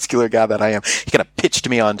so muscular guy that I am, he kind of pitched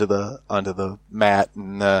me onto the mat,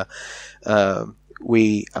 and I'm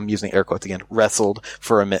using air quotes again, wrestled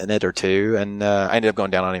for a minute or two, and I ended up going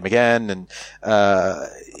down on him again, and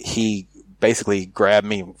he basically grabbed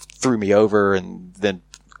me, threw me over, and then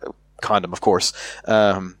condom, of course.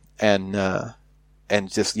 And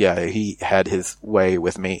just, yeah, he had his way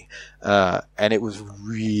with me. And it was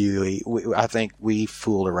really, I think we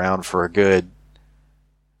fooled around for a good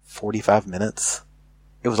 45 minutes.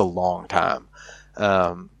 It was a long time.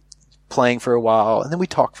 Playing for a while, and then we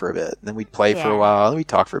talked for a bit, and then we'd play for a while, and we'd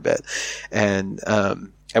talk for a bit. And,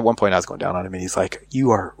 at one point I was going down on him, and he's like,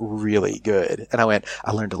 you are really good. And I went,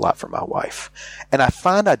 I learned a lot from my wife. And I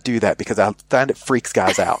find I do that because I find it freaks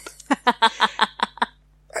guys out.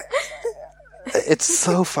 It's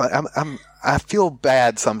so fun. I feel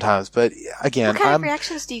bad sometimes, but again, what kind of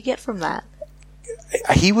reactions do you get from that?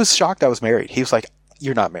 He was shocked I was married. He was like,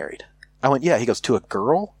 you're not married. I went, yeah. He goes, to a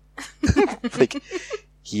girl? Like,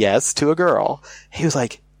 yes, to a girl. He was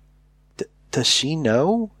like, does she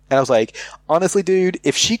know? And I was like, honestly, dude,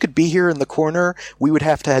 if she could be here in the corner, we would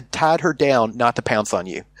have to have tied her down not to pounce on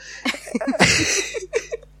you.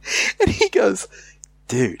 And he goes,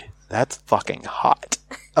 dude, that's fucking hot.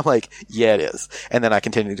 I'm like, yeah, it is. And then I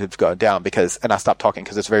continued to go down and I stopped talking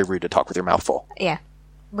because it's very rude to talk with your mouth full. Yeah.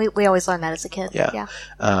 We always learned that as a kid. Yeah.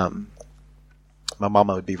 My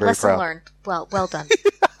mama would be very Lesson proud. learned. Well done.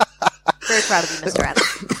 Very proud of you, Mr.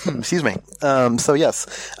 Adams. Excuse me. So yes,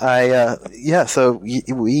 so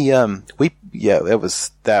it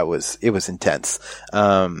was intense.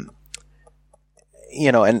 And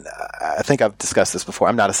I think I've discussed this before.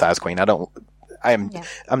 I'm not a size queen. I'm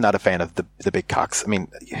not a fan of the big cocks. I mean,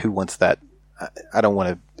 who wants that? I don't want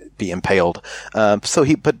to be impaled.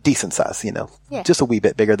 But decent size, just a wee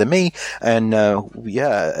bit bigger than me. And,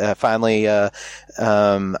 finally,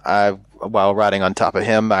 while riding on top of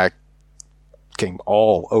him, I came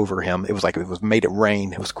all over him. It was like it was made it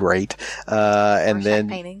rain. It was great. And then,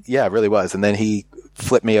 painting. Yeah, it really was. And then he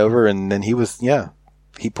flipped me over, and then he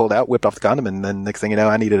pulled out, whipped off the condom, and then next thing you know,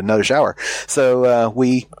 I needed another shower. So,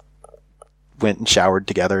 we went and showered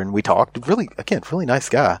together, and we talked. Really nice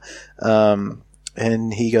guy.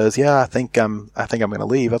 And he goes, yeah, I think I'm going to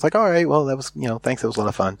leave. I was like, all right, well, that was, thanks. It was a lot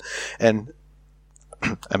of fun. And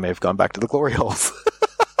I may have gone back to the glory holes.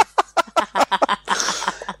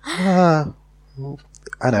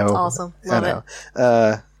 I know. That's awesome. Love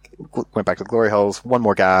it. Went back to the glory holes. One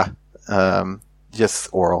more guy. Just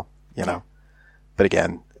oral, But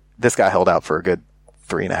again, this guy held out for a good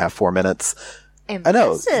 3.5, 4 minutes. Impressive. I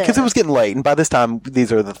know, because it was getting late, and by this time,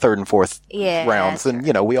 these are the third and fourth rounds, sure.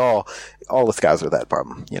 and we all the guys are that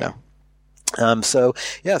problem, So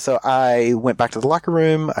I went back to the locker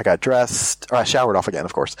room. I got dressed, or I showered off again,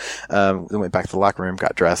 of course. Then went back to the locker room,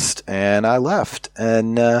 got dressed, and I left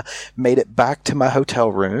and made it back to my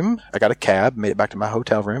hotel room. I got a cab, made it back to my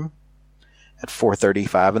hotel room at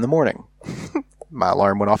 4:35 in the morning. My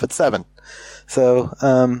alarm went off at 7. So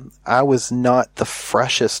I was not the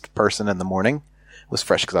freshest person in the morning. It was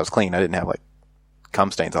fresh because I was clean. I didn't have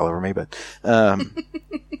cum stains all over me, but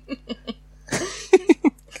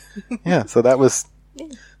yeah. So that was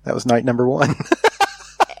night number 1.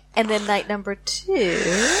 And then night number 2.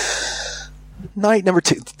 Night number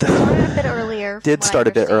 2 Started a bit earlier. Did start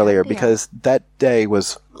a bit earlier because that day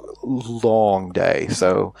was long day.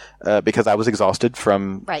 So because I was exhausted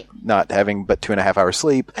from not having but 2.5 hours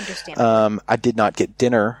sleep. Understandable. I did not get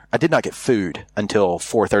dinner. I did not get food until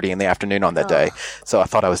 4:30 in the afternoon on that day. So I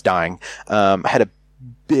thought I was dying. I had a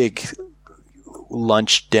big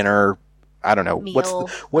lunch dinner. I don't know what's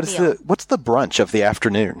the brunch of the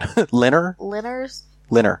afternoon. Linner's.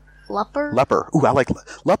 Lupper. Ooh, I like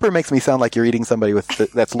Lupper. Makes me sound like you're eating somebody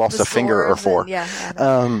that's lost a finger or 4. Yeah.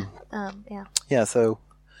 Yeah. So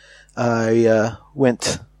I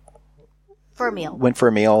went for a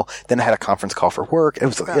meal. Then I had a conference call for work. It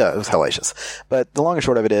was hellacious. But the long and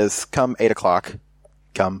short of it is, come 8 o'clock.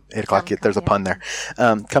 There's a pun there.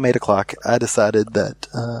 Come 8 o'clock, I decided that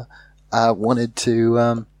I wanted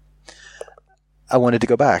to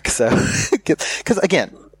go back. So, because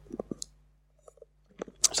again.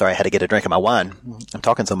 Sorry, I had to get a drink of my wine. I'm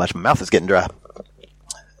talking so much, my mouth is getting dry.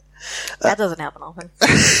 That doesn't happen often.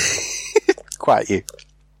 Quiet you.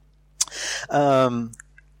 I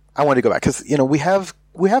wanted to go back because we have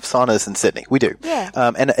saunas in Sydney. We do. Yeah.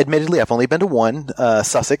 And admittedly, I've only been to one,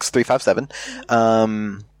 Sussex 357.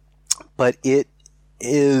 But it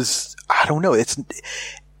is. I don't know. Is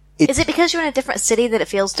it because you're in a different city that it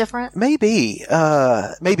feels different? Maybe.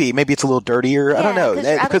 Maybe it's a little dirtier. I don't know.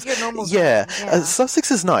 You're out of your normal zone.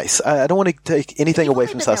 Sussex is nice. I don't want to take anything away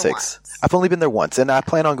from Sussex. I've only been there once, and I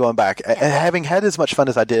plan on going back. Yeah. Having had as much fun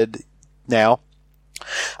as I did now,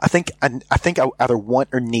 I think I either want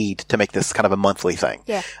or need to make this kind of a monthly thing.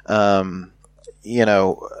 Yeah. I've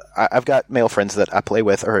got male friends that I play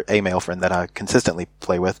with, or a male friend that I consistently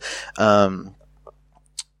play with.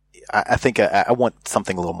 I think I want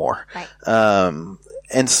something a little more. Right.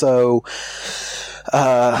 And so,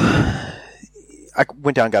 I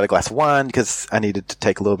went down and got a glass of wine because I needed to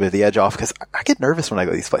take a little bit of the edge off because I get nervous when I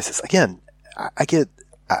go to these places. Again, I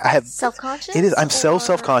have self-conscious. It is. I'm so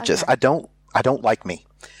self-conscious. Okay. I don't like me.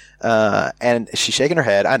 And she's shaking her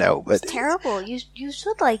head. I know, but it's terrible. You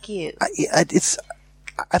should like you. I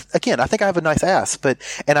think I have a nice ass,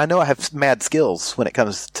 and I know I have mad skills when it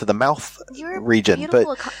comes to the mouth region. You're a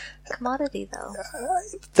beautiful commodity, though.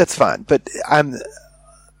 That's fine, but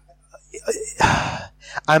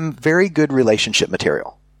I'm very good relationship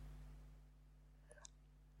material.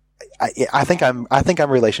 I think I'm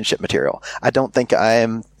relationship material. I don't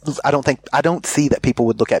see that people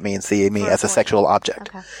would look at me and see me as a sexual object.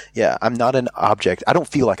 Okay. Yeah, I'm not an object. I don't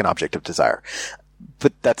feel like an object of desire,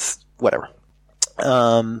 but that's whatever.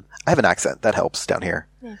 I have an accent that helps down here.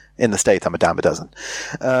 Yeah. In the States, I'm a dime a dozen.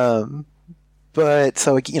 But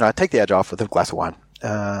so, I take the edge off with a glass of wine,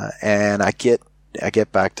 and I get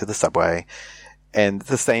back to the subway, and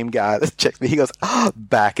the same guy that checked me, he goes, "Oh,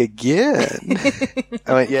 back again."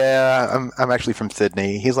 I went, "Yeah, I'm actually from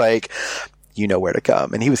Sydney." He's like, "You know where to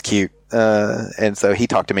come," and he was cute. And so he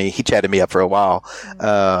talked to me, he chatted me up for a while.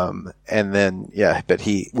 And then, but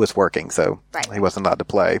he was working, so he wasn't allowed to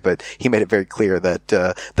play, but he made it very clear that,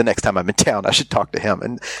 the next time I'm in town, I should talk to him.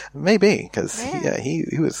 And maybe, cause he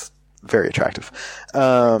was very attractive.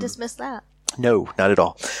 Dismiss that. No, not at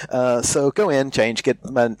all. So go in, change, get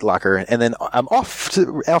my locker, and then I'm off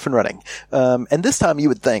and running. And this time you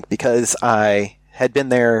would think, because I had been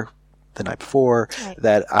there the night before,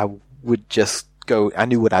 that I would just go, I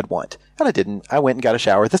knew what I'd want. And I didn't. I went and got a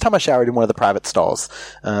shower. This time I showered in one of the private stalls,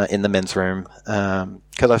 in the men's room, cause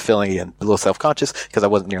I was feeling a little self-conscious cause I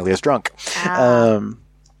wasn't nearly as drunk.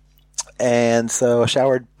 And so I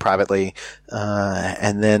showered privately,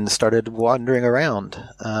 and then started wandering around,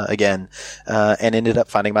 again, and ended up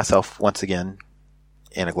finding myself once again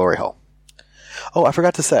in a glory hole. Oh, I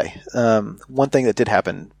forgot to say, one thing that did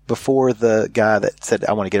happen before the guy that said,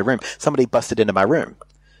 I want to get a room, somebody busted into my room.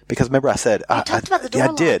 Because remember I said, You talked about the door I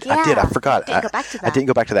lock. did. I forgot. Didn't go back to that. I didn't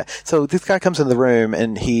go back to that. So this guy comes in the room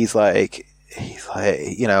and he's like,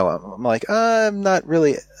 you know, I'm like, I'm not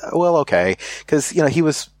really, well, okay. Cause, you know,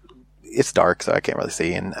 it's dark, so I can't really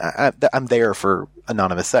see. And I'm there for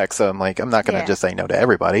anonymous sex. So I'm like, I'm not going to just say no to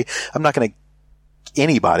everybody. I'm not going to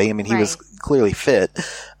anybody. I mean, he was clearly fit,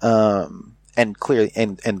 and clearly,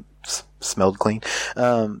 and smelled clean.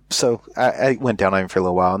 So I went down on him for a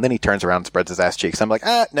little while, and then he turns around and spreads his ass cheeks. I'm like,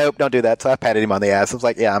 nope, don't do that. So I patted him on the ass. I was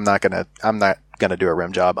like, yeah, I'm not gonna do a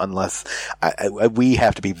rim job unless we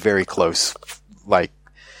have to be very close. Like,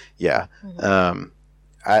 yeah. Mm-hmm.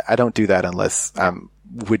 I don't do that unless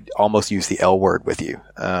would almost use the L word with you.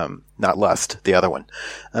 Not lust, the other one.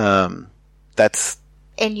 That's.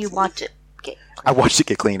 And you watch it get clean. I watched it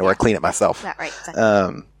get clean, or I clean it myself. Right,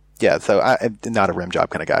 exactly. Yeah, so I'm not a rim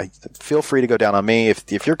job kind of guy. Feel free to go down on me.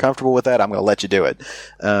 If you're comfortable with that, I'm going to let you do it.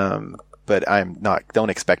 But I'm not,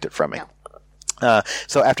 don't expect it from me. No.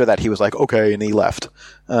 So after that, he was like, okay, and he left.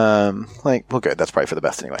 Like, well, good. That's probably for the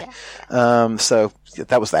best anyway. Yeah. So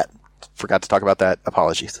that was that. Forgot to talk about that.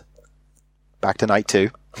 Apologies. Back to night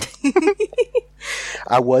 2.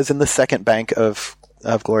 I was in the second bank of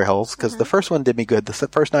glory holes because the first one did me good. The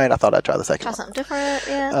first night I thought I'd try the second Try one. something different,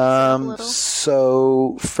 yeah.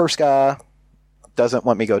 So first guy doesn't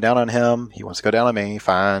want me to go down on him. He wants to go down on me.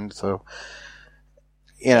 Fine. So,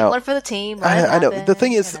 you know, one for the team. I know. The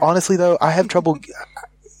thing is, honestly though, I have trouble.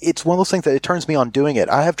 It's one of those things that it turns me on doing it.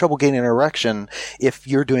 I have trouble getting an erection if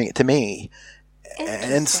you're doing it to me.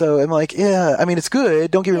 And so I'm like, yeah, I mean, it's good.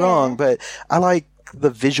 Don't get me wrong, but I like the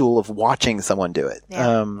visual of watching someone do it.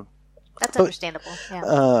 Yeah. That's understandable.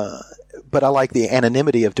 Yeah. But I like the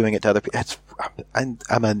anonymity of doing it to other people.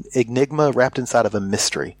 I'm an enigma wrapped inside of a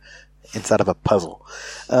mystery, inside of a puzzle.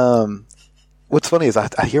 What's funny is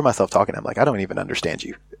I hear myself talking. I'm like, I don't even understand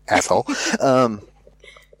you, asshole.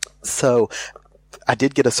 So I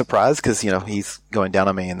did get a surprise because, you know, he's going down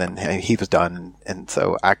on me and then he was done. And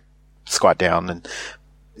so I squat down and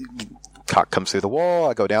cock comes through the wall.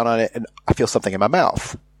 I go down on it and I feel something in my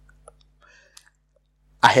mouth.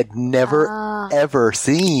 I had never, ever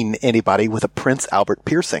seen anybody with a Prince Albert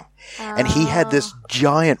piercing. And he had this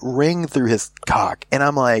giant ring through his cock. And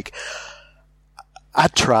I'm like, I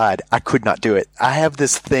tried. I could not do it. I have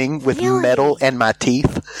this thing with metal and my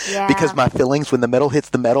teeth. Yeah. Because my fillings, when the metal hits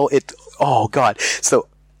the metal, oh God. So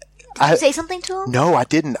Did you say something to him? No, I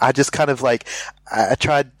didn't. I just kind of like, I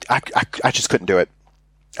tried. I just couldn't do it.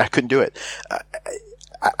 I couldn't do it.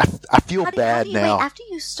 I feel bad now. Wait, after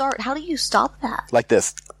you start, how do you stop that? Like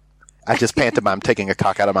this. I just pantomime taking a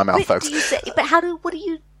cock out of my mouth, folks. What do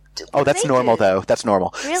you do? Oh, that's normal though. That's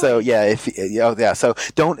normal. Really? So yeah, so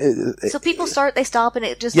don't. So people start, they stop, and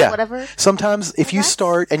it just whatever. Sometimes if you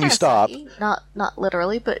start and you stop, not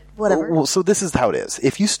literally, but whatever. Well, so this is how it is.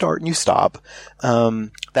 If you start and you stop,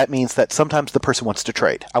 that means that sometimes the person wants to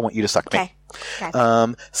trade. I want you to suck me.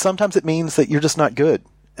 Okay. Sometimes it means that you're just not good.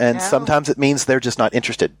 And sometimes it means they're just not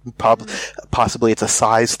interested. Possibly it's a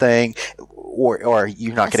size thing, or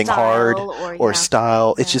you're not getting hard, or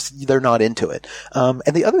style. It's just they're not into it. And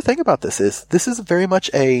the other thing about this is very much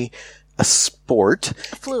a sport,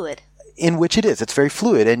 Fluid. in which it is. It's very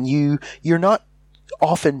fluid, and you're not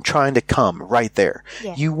often trying to come right there.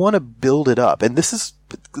 Yeah. You want to build it up, and this is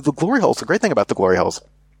the glory holes. The great thing about the glory holes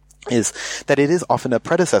is that it is often a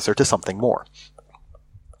predecessor to something more.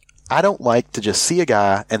 I don't like to just see a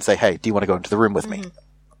guy and say, hey, do you want to go into the room with me?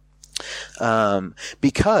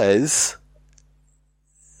 Because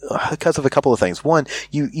of a couple of things. One,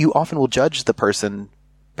 you often will judge the person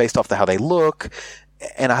based off how they look.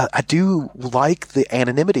 And I do like the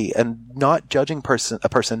anonymity and not judging a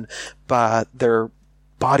person by their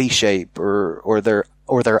body shape or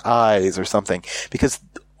their eyes or something, because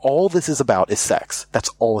all this is about is sex. That's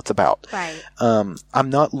all it's about. Right. I'm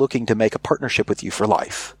not looking to make a partnership with you for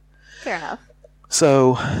life. Fair enough.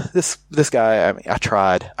 So this guy, I mean, I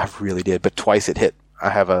tried, I really did, but twice it hit. I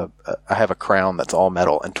have a crown that's all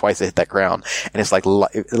metal, and twice it hit that crown, and it's like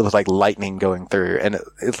it was like lightning going through, and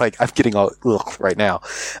it's like I'm getting all right now.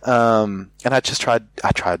 And I tried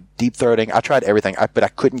deep throating, I tried everything, but I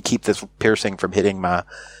couldn't keep this piercing from hitting my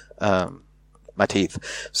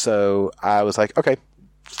teeth. So I was like, okay,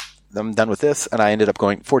 I'm done with this. And I ended up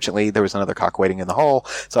going, fortunately, there was another cock waiting in the hall.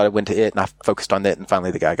 So I went to it and I focused on it. And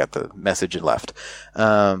finally the guy got the message and left.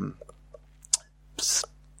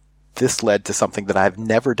 This led to something that I've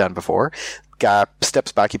never done before. Guy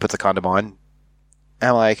steps back. He puts a condom on.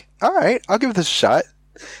 And I'm like, all right, I'll give this a shot.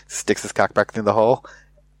 Sticks his cock back through the hole.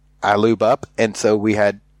 I lube up. And so we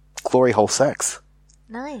had glory hole sex.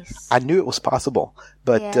 Nice. I knew it was possible,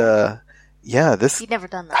 but, Yeah, You'd never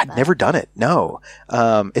done that. I'd never done it. No.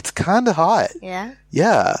 It's kind of hot. Yeah?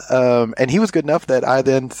 Yeah. And he was good enough that I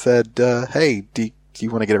then said, hey, do you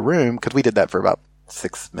want to get a room? Because we did that for about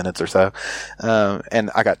 6 minutes or so. And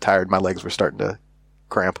I got tired. My legs were starting to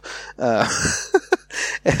cramp.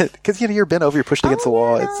 Because, you're bent over, you're pushed against the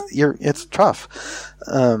wall. It's tough.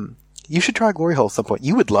 You should try Glory Hole at some point.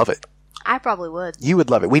 You would love it. I probably would. You would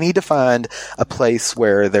love it. We need to find a place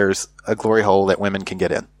where there's a glory hole that women can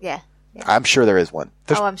get in. Yeah. I'm sure there is one.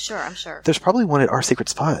 I'm sure. There's probably one at Our Secret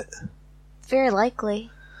Spot. Very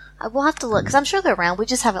likely. We'll have to look, because I'm sure they're around. We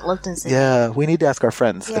just haven't looked in Sydney. Yeah, we need to ask our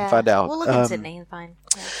friends and find out. We'll look in Sydney and find.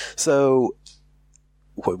 Yeah. So,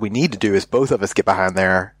 what we need to do is both of us get behind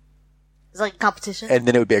there. It's like a competition? And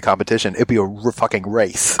then it would be a competition. It would be a fucking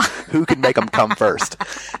race. Who can make them come first?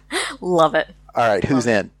 Love it. All right, who's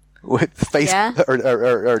in? Or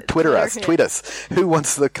Twitter us. Tweet us. Who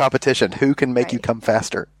wants the competition? Who can make you come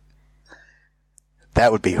faster?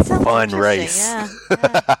 That would be a fun race.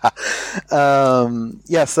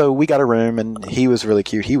 Yeah. So we got a room and he was really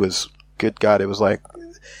cute. He was, good God, it was like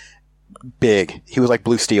big. He was like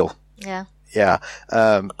blue steel. Yeah. Yeah.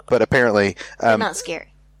 But apparently. Not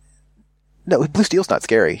scary. No, blue steel's not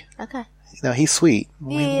scary. Okay. No, he's sweet.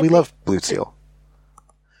 Yeah, we love blue steel.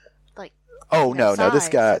 Like. Oh, no. This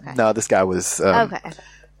guy, okay. This guy was, okay.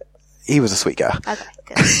 He was a sweet guy. Okay,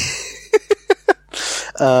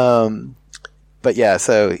 good. But yeah,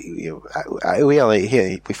 so we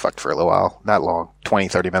fucked for a little while, not long, 20,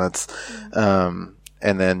 30 minutes. And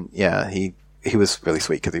then, yeah, he was really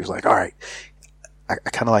sweet because he was like, all right, I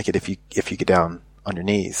kind of like it if you get down on your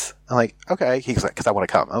knees. I'm like, okay. He's like, cause I want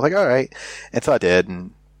to come. I was like, all right. And so I did,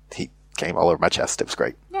 and he came all over my chest. It was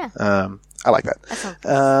great. Yeah. I like that.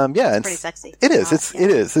 Yeah. It's pretty sexy. It is. It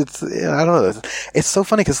is. It's, I don't know. It's so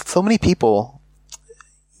funny because so many people,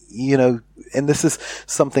 and this is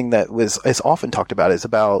something that is often talked about, is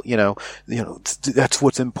about, that's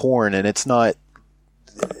what's in porn, and it's not,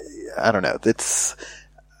 I don't know, it's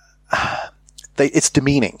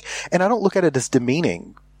demeaning. And I don't look at it as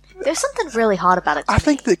demeaning. There's something really hot about it. I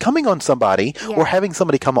think that coming on somebody or having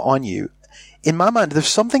somebody come on you, in my mind, there's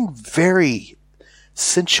something very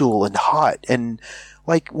sensual and hot. And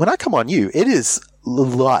like when I come on you, it is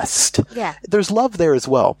lust. Yeah. There's love there as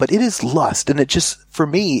well, but it is lust. And it just, for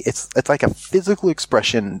me, it's like a physical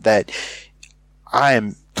expression that I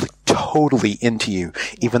am totally into you,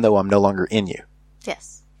 even though I'm no longer in you.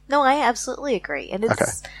 Yes. No, I absolutely agree. And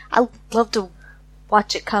I love to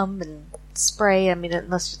watch it come and spray. I mean,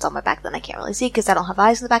 unless it's on my back, then I can't really see because I don't have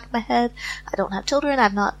eyes in the back of my head. I don't have children.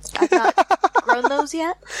 I've not grown those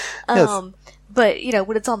yet. Yes. But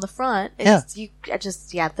when it's on the front, it's,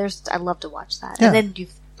 I love to watch that. Yeah. And then you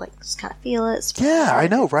just kind of feel it. Yeah, I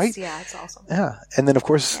know, right? It's awesome. Yeah. And then of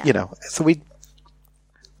course, so we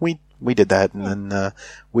did that, and then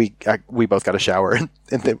we both got a shower, and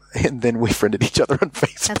then we friended each other on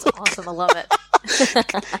Facebook. That's awesome. I love it.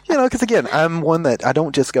 Because again, I'm one that I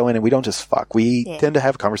don't just go in and we don't just fuck. We tend to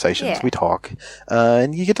have conversations. Yeah. We talk,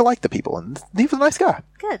 and you get to like the people. And he was a nice guy.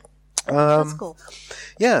 Good. That's cool.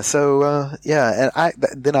 Yeah. So and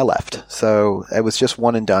then I left. So it was just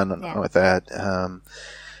one and done with that.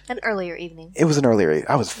 An earlier evening. It was an earlier.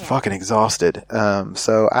 I was fucking exhausted.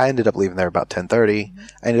 So I ended up leaving there about 10:30.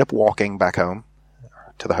 I ended up walking back home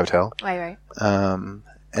to the hotel. Right. And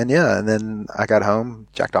then I got home,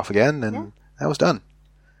 jacked off again, and I was done.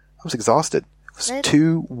 I was exhausted. It was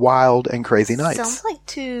 2 wild and crazy nights. Sounds like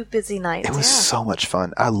 2 busy nights. It was so much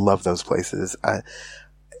fun. I love those places.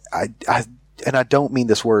 And I don't mean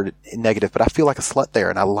this word negative, but I feel like a slut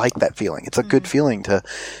there, and I like that feeling. It's a good feeling to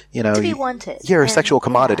be wanted. You're a sexual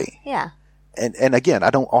commodity. Yeah. And again,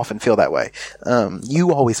 I don't often feel that way.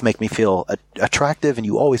 You always make me feel attractive, and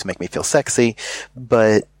you always make me feel sexy,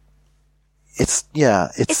 but it's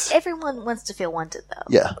everyone wants to feel wanted, though.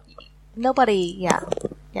 Yeah. Nobody,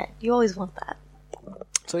 you always want that.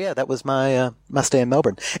 So that was my stay in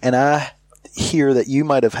Melbourne. And I hear that you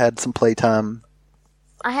might have had some playtime.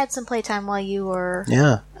 I had some playtime while you were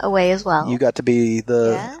away as well. You got to be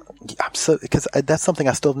because that's something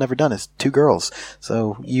I still have never done is 2 girls.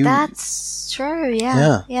 So you. That's true.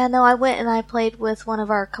 Yeah. Yeah. No, I went and I played with one of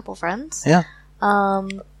our couple friends. Yeah.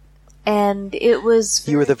 And it was.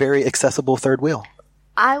 You were the very accessible third wheel.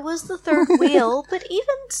 I was the third wheel, but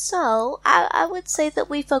even so, I would say that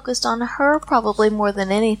we focused on her probably more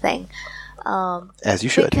than anything. As you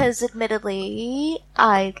should. Because admittedly,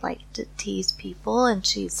 I like to tease people, and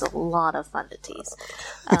she's a lot of fun to tease.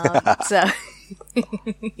 So,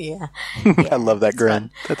 yeah. I love that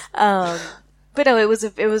grin. But no, it was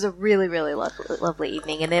a really, really lovely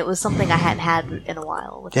evening, and it was something I hadn't had in a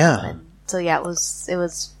while with them. And so it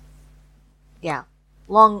was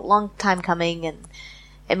long time coming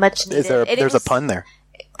and much needed. There's a pun there.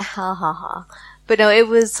 Ha ha ha. But no, it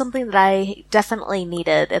was something that I definitely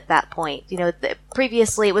needed at that point.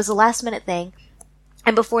 Previously it was a last minute thing.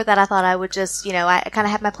 And before that, I thought I would just, I kind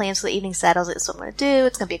of had my plans for the evening set. I was like, this is what I'm going to do.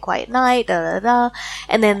 It's going to be a quiet night, da da da.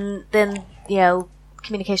 And then,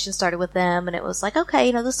 communication started with them, and it was like,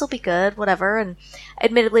 okay, this will be good, whatever. And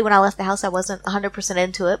admittedly, when I left the house, I wasn't 100%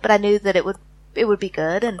 into it, but I knew that it would be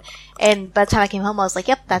good. And by the time I came home, I was like,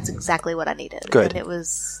 yep, that's exactly what I needed. Good. And it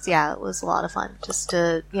was a lot of fun just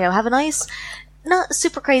to, have a nice, not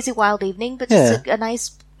super crazy wild evening, but just a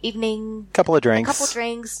nice evening. Couple of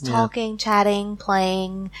drinks, talking, chatting,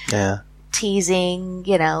 playing, teasing,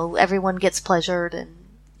 everyone gets pleasured, and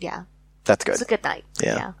that's good. It's a good night.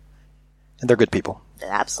 Yeah. And they're good people.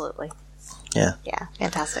 Absolutely. Yeah. Yeah.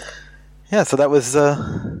 Fantastic. Yeah. So that was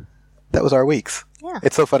our weeks. Yeah.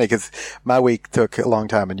 It's so funny because my week took a long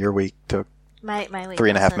time and your week took my week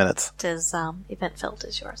 3.5 minutes. As event filled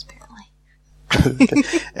as yours, apparently.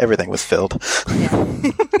 Everything was filled.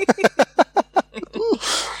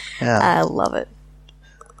 Yeah. I love it.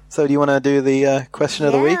 So do you want to do the question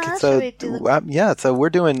of the week? So so we're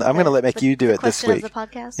doing. I'm going to make you do it this week. Question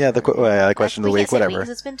of the podcast. Yeah, the question of the week. Whatever.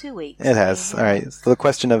 It's been 2 weeks. It has. All right. So the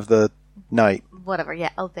question of the night. Whatever. Yeah.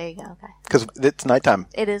 Oh, there you go. Okay. Because it's nighttime.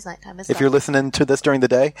 It is nighttime. If you're listening to this during the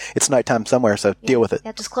day, it's nighttime somewhere. So deal with it.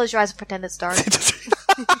 Yeah. Just close your eyes and pretend it's dark. It's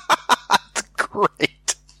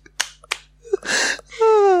great.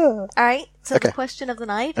 All right. So the question of the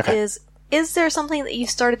night is there something that you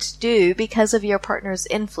started to do because of your partner's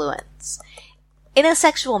influence? In a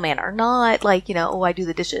sexual manner, not like, I do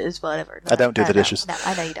the dishes, whatever. No, I don't do the dishes. No,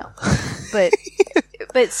 I know you don't.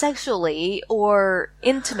 But sexually or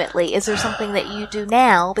intimately, is there something that you do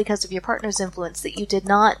now because of your partner's influence that you did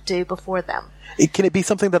not do before them? Can it be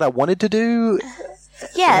something that I wanted to do?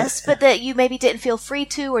 Yes, but that you maybe didn't feel free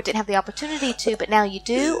to or didn't have the opportunity to, but now you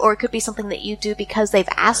do? Or it could be something that you do because they've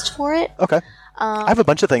asked for it? Okay. I have a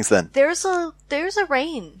bunch of things then. There's a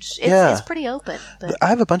range. It's pretty open. But. I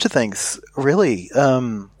have a bunch of things, really.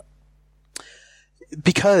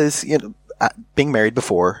 Because, being married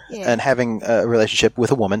before and having a relationship with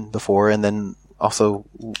a woman before and then also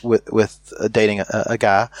with dating a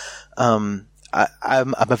guy, I'm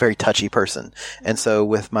a very touchy person. And so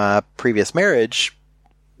with my previous marriage,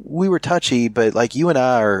 we were touchy, but like you and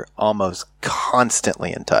I are almost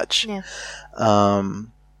constantly in touch. Yeah.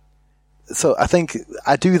 So I think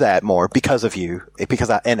I do that more because of you,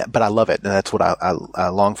 but I love it, and that's what I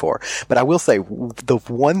long for. But I will say the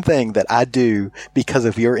one thing that I do because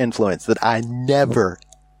of your influence that I never,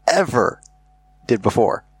 ever did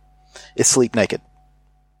before is sleep naked.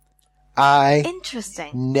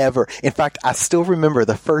 Interesting. Never. In fact, I still remember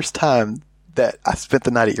the first time that I spent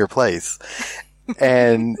the night at your place,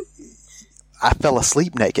 and I fell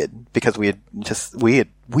asleep naked because we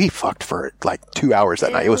fucked for like 2 hours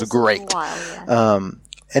that night. It was great. And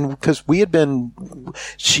because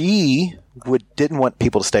she didn't want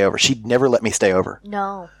people to stay over. She'd never let me stay over.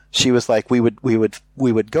 No. She was like, we would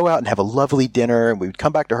go out and have a lovely dinner, and we would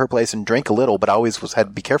come back to her place and drink a little, but I always had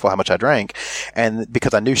to be careful how much I drank. And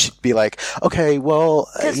because I knew she'd be like, okay, well,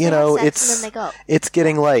 it's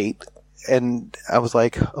getting late. And I was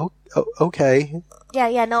like, oh, okay.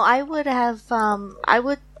 Yeah, no, I would have, I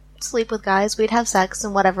would sleep with guys, we'd have sex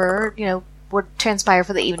and whatever, would transpire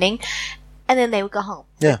for the evening, and then they would go home.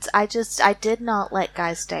 Yeah. I did not let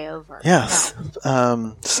guys stay over. Yes.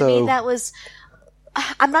 No. To me, that was,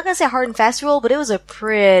 I'm not going to say a hard and fast rule, but it was a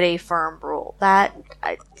pretty firm rule that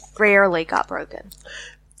I rarely got broken.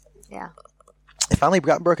 Yeah. It finally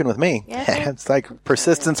got broken with me. Yeah, it's like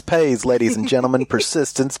persistence pays, ladies and gentlemen.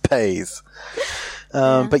 Persistence pays.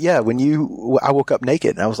 But yeah, I woke up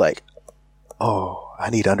naked and I was like, oh, I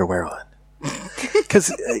need underwear on.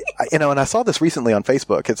 Because, and I saw this recently on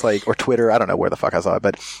Facebook. It's like, or Twitter. I don't know where the fuck I saw it,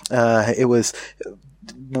 but it was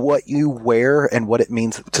what you wear and what it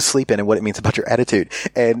means to sleep in and what it means about your attitude.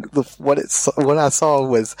 And what I saw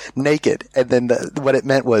was naked. And then what it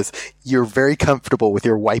meant was you're very comfortable with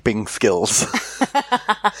your wiping skills.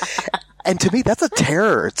 And to me, that's a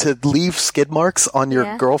terror to leave skid marks on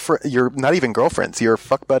your girlfriend, your not even girlfriends, your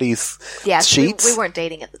fuck buddies' sheets. We weren't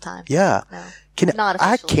dating at the time. Yeah. No.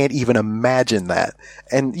 I can't even imagine that.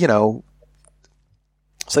 And,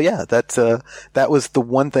 so yeah, that was the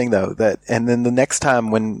one thing though and then the next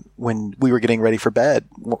time when we were getting ready for bed,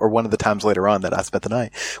 or one of the times later on that I spent the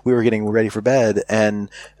night, we were getting ready for bed, and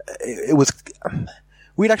it was,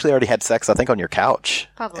 we'd actually already had sex, I think, on your couch.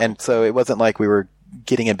 Probably. And so it wasn't like we were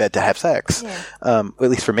getting in bed to have sex. Yeah. At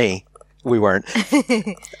least for me. we weren't.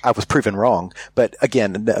 I was proven wrong. But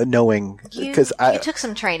again, knowing, because you took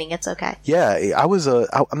some training, it's okay. Yeah, I'm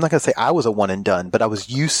not going to say I was a one and done, but I was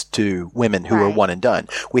used to women who were one and done.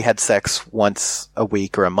 We had sex once a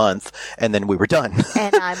week or a month, and then we were done.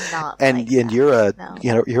 And I'm not. and you're a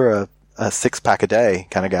 6-pack a day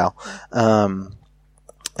kind of gal.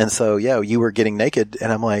 And so, you were getting naked,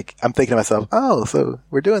 and I'm thinking to myself, oh, so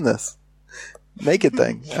we're doing this naked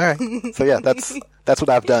thing. All right. So that's what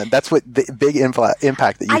I've done. That's what the big impact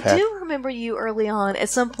that you've had. I do remember you early on at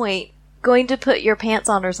some point going to put your pants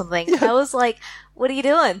on or something. Yeah. I was like, what are you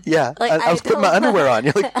doing? Yeah. I was putting my underwear on.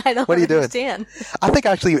 You're like, I don't what are you understand. doing? I think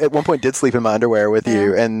I actually at one point did sleep in my underwear with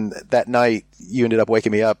you, and that night you ended up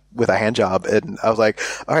waking me up with a hand job, and I was like,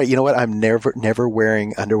 all right, you know what? I'm never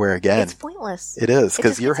wearing underwear again. It's pointless. It is,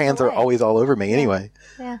 because your hands are always all over me anyway.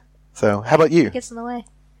 Yeah. So how about you? It gets in the way.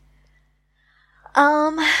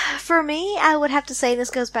 For me, I would have to say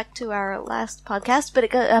this goes back to our last podcast, but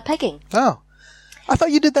pegging. Oh. I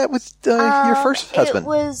thought you did that with your first husband.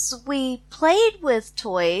 We played with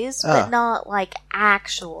toys, but not like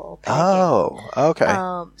actual pegging. Oh, okay.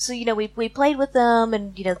 So, we played with them,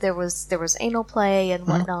 and, there was anal play and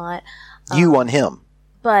whatnot. You on him.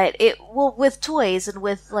 But with toys and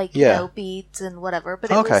with beads and whatever,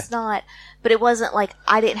 but it was not, but it wasn't like,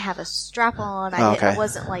 I didn't have a strap on, I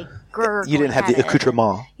wasn't like gurgling. You didn't have the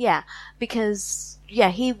accoutrement. Yeah, because,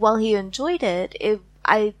 while he enjoyed it,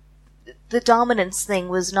 the dominance thing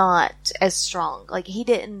was not as strong. Like, he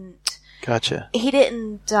didn't. Gotcha. He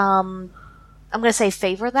didn't, I'm going to say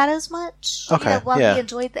favor that as much. Okay. While he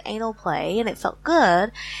enjoyed the anal play and it felt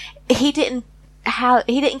good, he didn't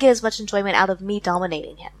get as much enjoyment out of me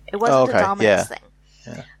dominating him. It wasn't the dominance thing.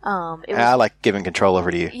 Yeah. I like giving control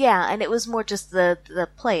over to you. Yeah, and it was more just the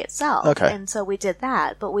play itself. Okay. And so we did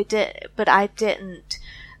that, but I didn't.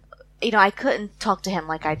 I couldn't talk to him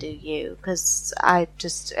like I do you, because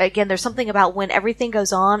there's something about when everything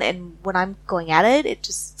goes on and when I'm going at it,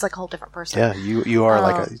 it's like a whole different person. Yeah, you are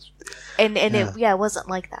like a... It wasn't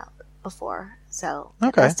like that before. So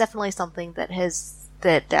that's definitely something that I'm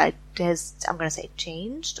going to say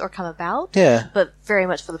changed or come about. Yeah. But very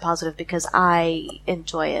much for the positive, because I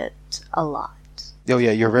enjoy it a lot. Oh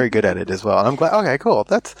yeah, you're very good at it as well. And I'm glad. Okay, cool.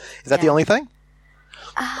 Is that the only thing?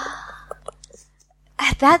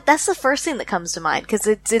 That's the first thing that comes to mind, because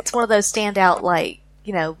it's one of those standout,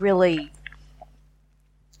 really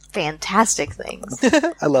fantastic things.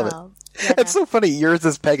 I love it. Yeah. It's so funny. Yours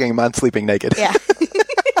is pegging, mine's sleeping naked. Yeah.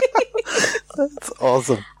 That's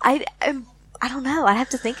awesome. I don't know. I have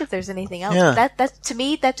to think if there's anything else. Yeah. That to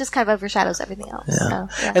me, that just kind of overshadows everything else. Yeah.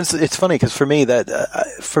 So, yeah. And it's funny, because for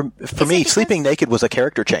me, sleeping naked was a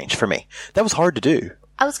character change for me. That was hard to do.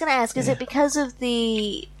 I was going to ask, is it because of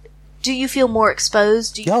do you feel more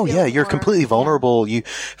exposed? You're completely vulnerable.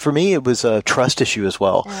 For me, it was a trust issue as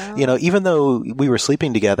well. Oh. Even though we were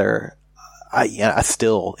sleeping together, I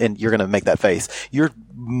still, and you're going to make that face.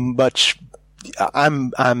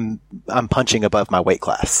 I'm punching above my weight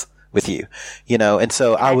class with you, and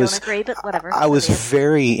so I was. Don't agree, but whatever. I was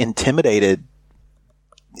very intimidated.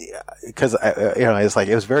 Because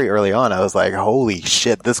it was very early on. I was like, "Holy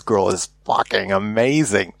shit, this girl is fucking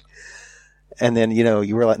amazing." And then,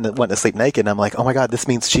 you were wanting to sleep naked, and I'm like, oh my God, this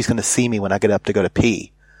means she's going to see me when I get up to go to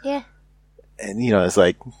pee. Yeah. And, it's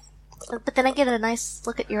like... But then I get a nice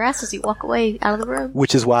look at your ass as you walk away out of the room.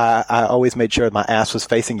 Which is why I always made sure my ass was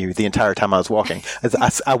facing you the entire time I was walking.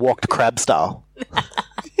 I walked crab style.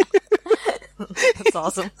 That's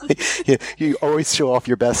awesome. You always show off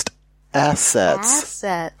your best assets.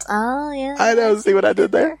 Oh, yeah. I know. See what I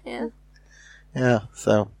did there? Yeah. Yeah,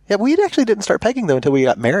 so... Yeah, we actually didn't start pegging, though, until we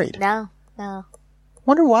got married. No.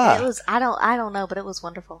 Wonder why. It was, I don't know, but it was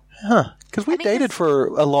wonderful. Huh. Because we dated for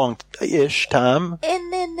a long-ish time.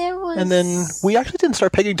 And then we actually didn't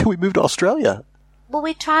start pegging until we moved to Australia. Well,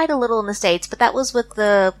 we tried a little in the States, but that was with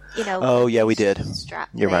the, Oh, yeah, we did. Strap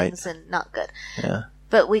You're things right. And not good. Yeah.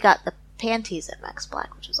 But we got the panties at Max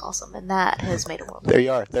Black, which was awesome, and that has made a world. There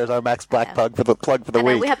you are. There's our Max Black plug for the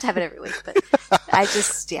week. We have to have it every week, but I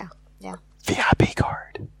just, yeah. VIP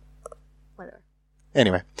card. Whatever.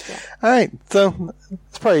 Anyway. Yeah. All right. So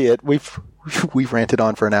that's probably it. We've ranted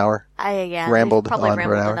on for an hour. Rambled on for an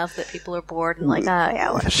hour enough that people are bored and like,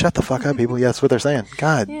 whatever. Shut the fuck up, people. Yeah, that's what they're saying.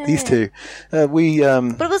 God, these two. But it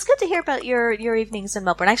was good to hear about your evenings in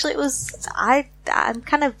Melbourne. Actually, I'm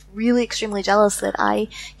kind of really extremely jealous that I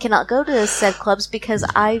cannot go to said clubs, because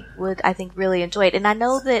I think, really enjoy it. And I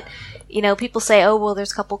know that, people say, oh, well,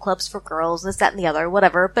 there's a couple clubs for girls, this, that, and the other,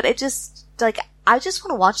 whatever. But it just, I just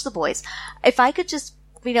want to watch the boys. If I could just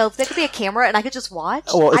if there could be a camera and I could just watch,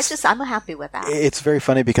 Well, I'm happy with that. It's very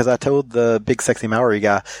funny because I told the big sexy Maori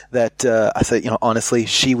guy that I said, honestly,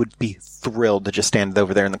 she would be thrilled to just stand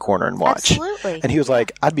over there in the corner and watch. Absolutely. And he was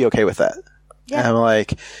like, I'd be okay with that. Yeah. And I'm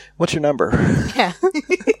like, what's your number? Yeah.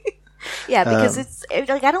 Yeah, because it's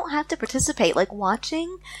like I don't have to participate. Like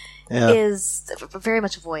watching is very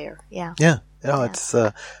much a voyeur. Yeah. Yeah. It's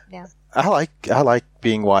yeah. I like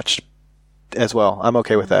being watched as well. I'm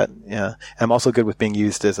okay with that. Yeah. And I'm also good with being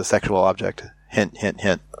used as a sexual object. Hint, hint,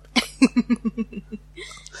 hint.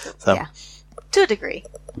 So yeah. To a degree.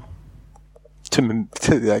 To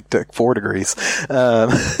like 4 degrees.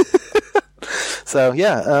 So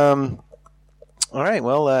yeah. All right.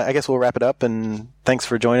 Well, I guess we'll wrap it up, and thanks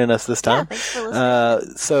for joining us this time. Yeah, thanks for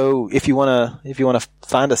listening. So if you wanna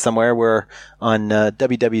find us somewhere, we're on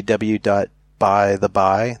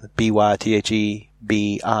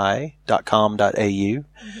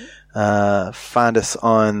bythebi.com.au. Find us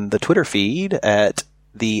on the Twitter feed at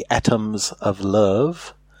the Atoms of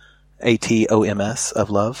Love. ATOMS of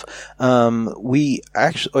love. We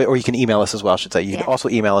actually, or you can email us as well, I should say. You can also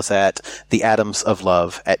email us at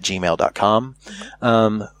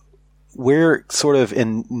theatomsoflove@gmail.com. We're sort of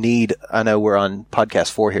in need, I know we're on podcast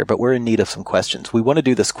 4 here, but we're in need of some questions. We want to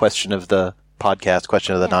do this question of the podcast,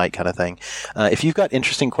 question of the night kind of thing. If you've got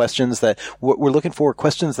interesting questions that we're looking for,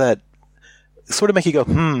 questions that sort of make you go,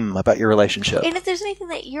 about your relationship. And if there's anything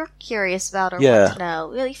that you're curious about or want to know,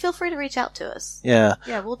 really feel free to reach out to us. Yeah.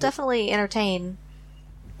 Yeah, we'll definitely entertain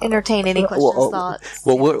any questions, thoughts.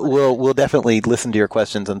 Well, we'll definitely listen to your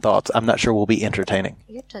questions and thoughts. I'm not sure we'll be entertaining.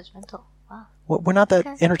 You're judgmental. Wow. Well, we're not that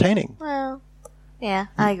entertaining. Well, yeah,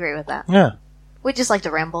 I agree with that. Yeah. We just like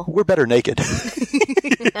to ramble. We're better naked.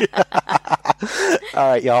 All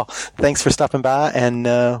right, y'all. Thanks for stopping by, and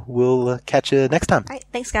we'll catch you next time. All right.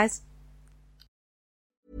 Thanks, guys.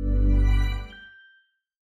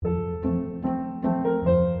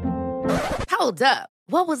 Hold up.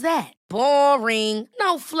 What was that? Boring.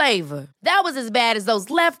 No flavor. That was as bad as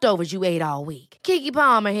those leftovers you ate all week. Keke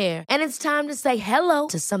Palmer here, and it's time to say hello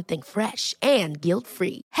to something fresh and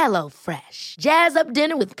guilt-free. Hello Fresh. Jazz up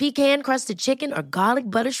dinner with pecan-crusted chicken or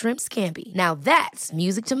garlic butter shrimp scampi. Now that's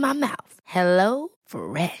music to my mouth. Hello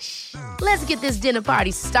Fresh. Let's get this dinner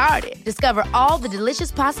party started. Discover all the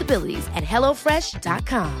delicious possibilities at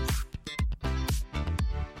HelloFresh.com.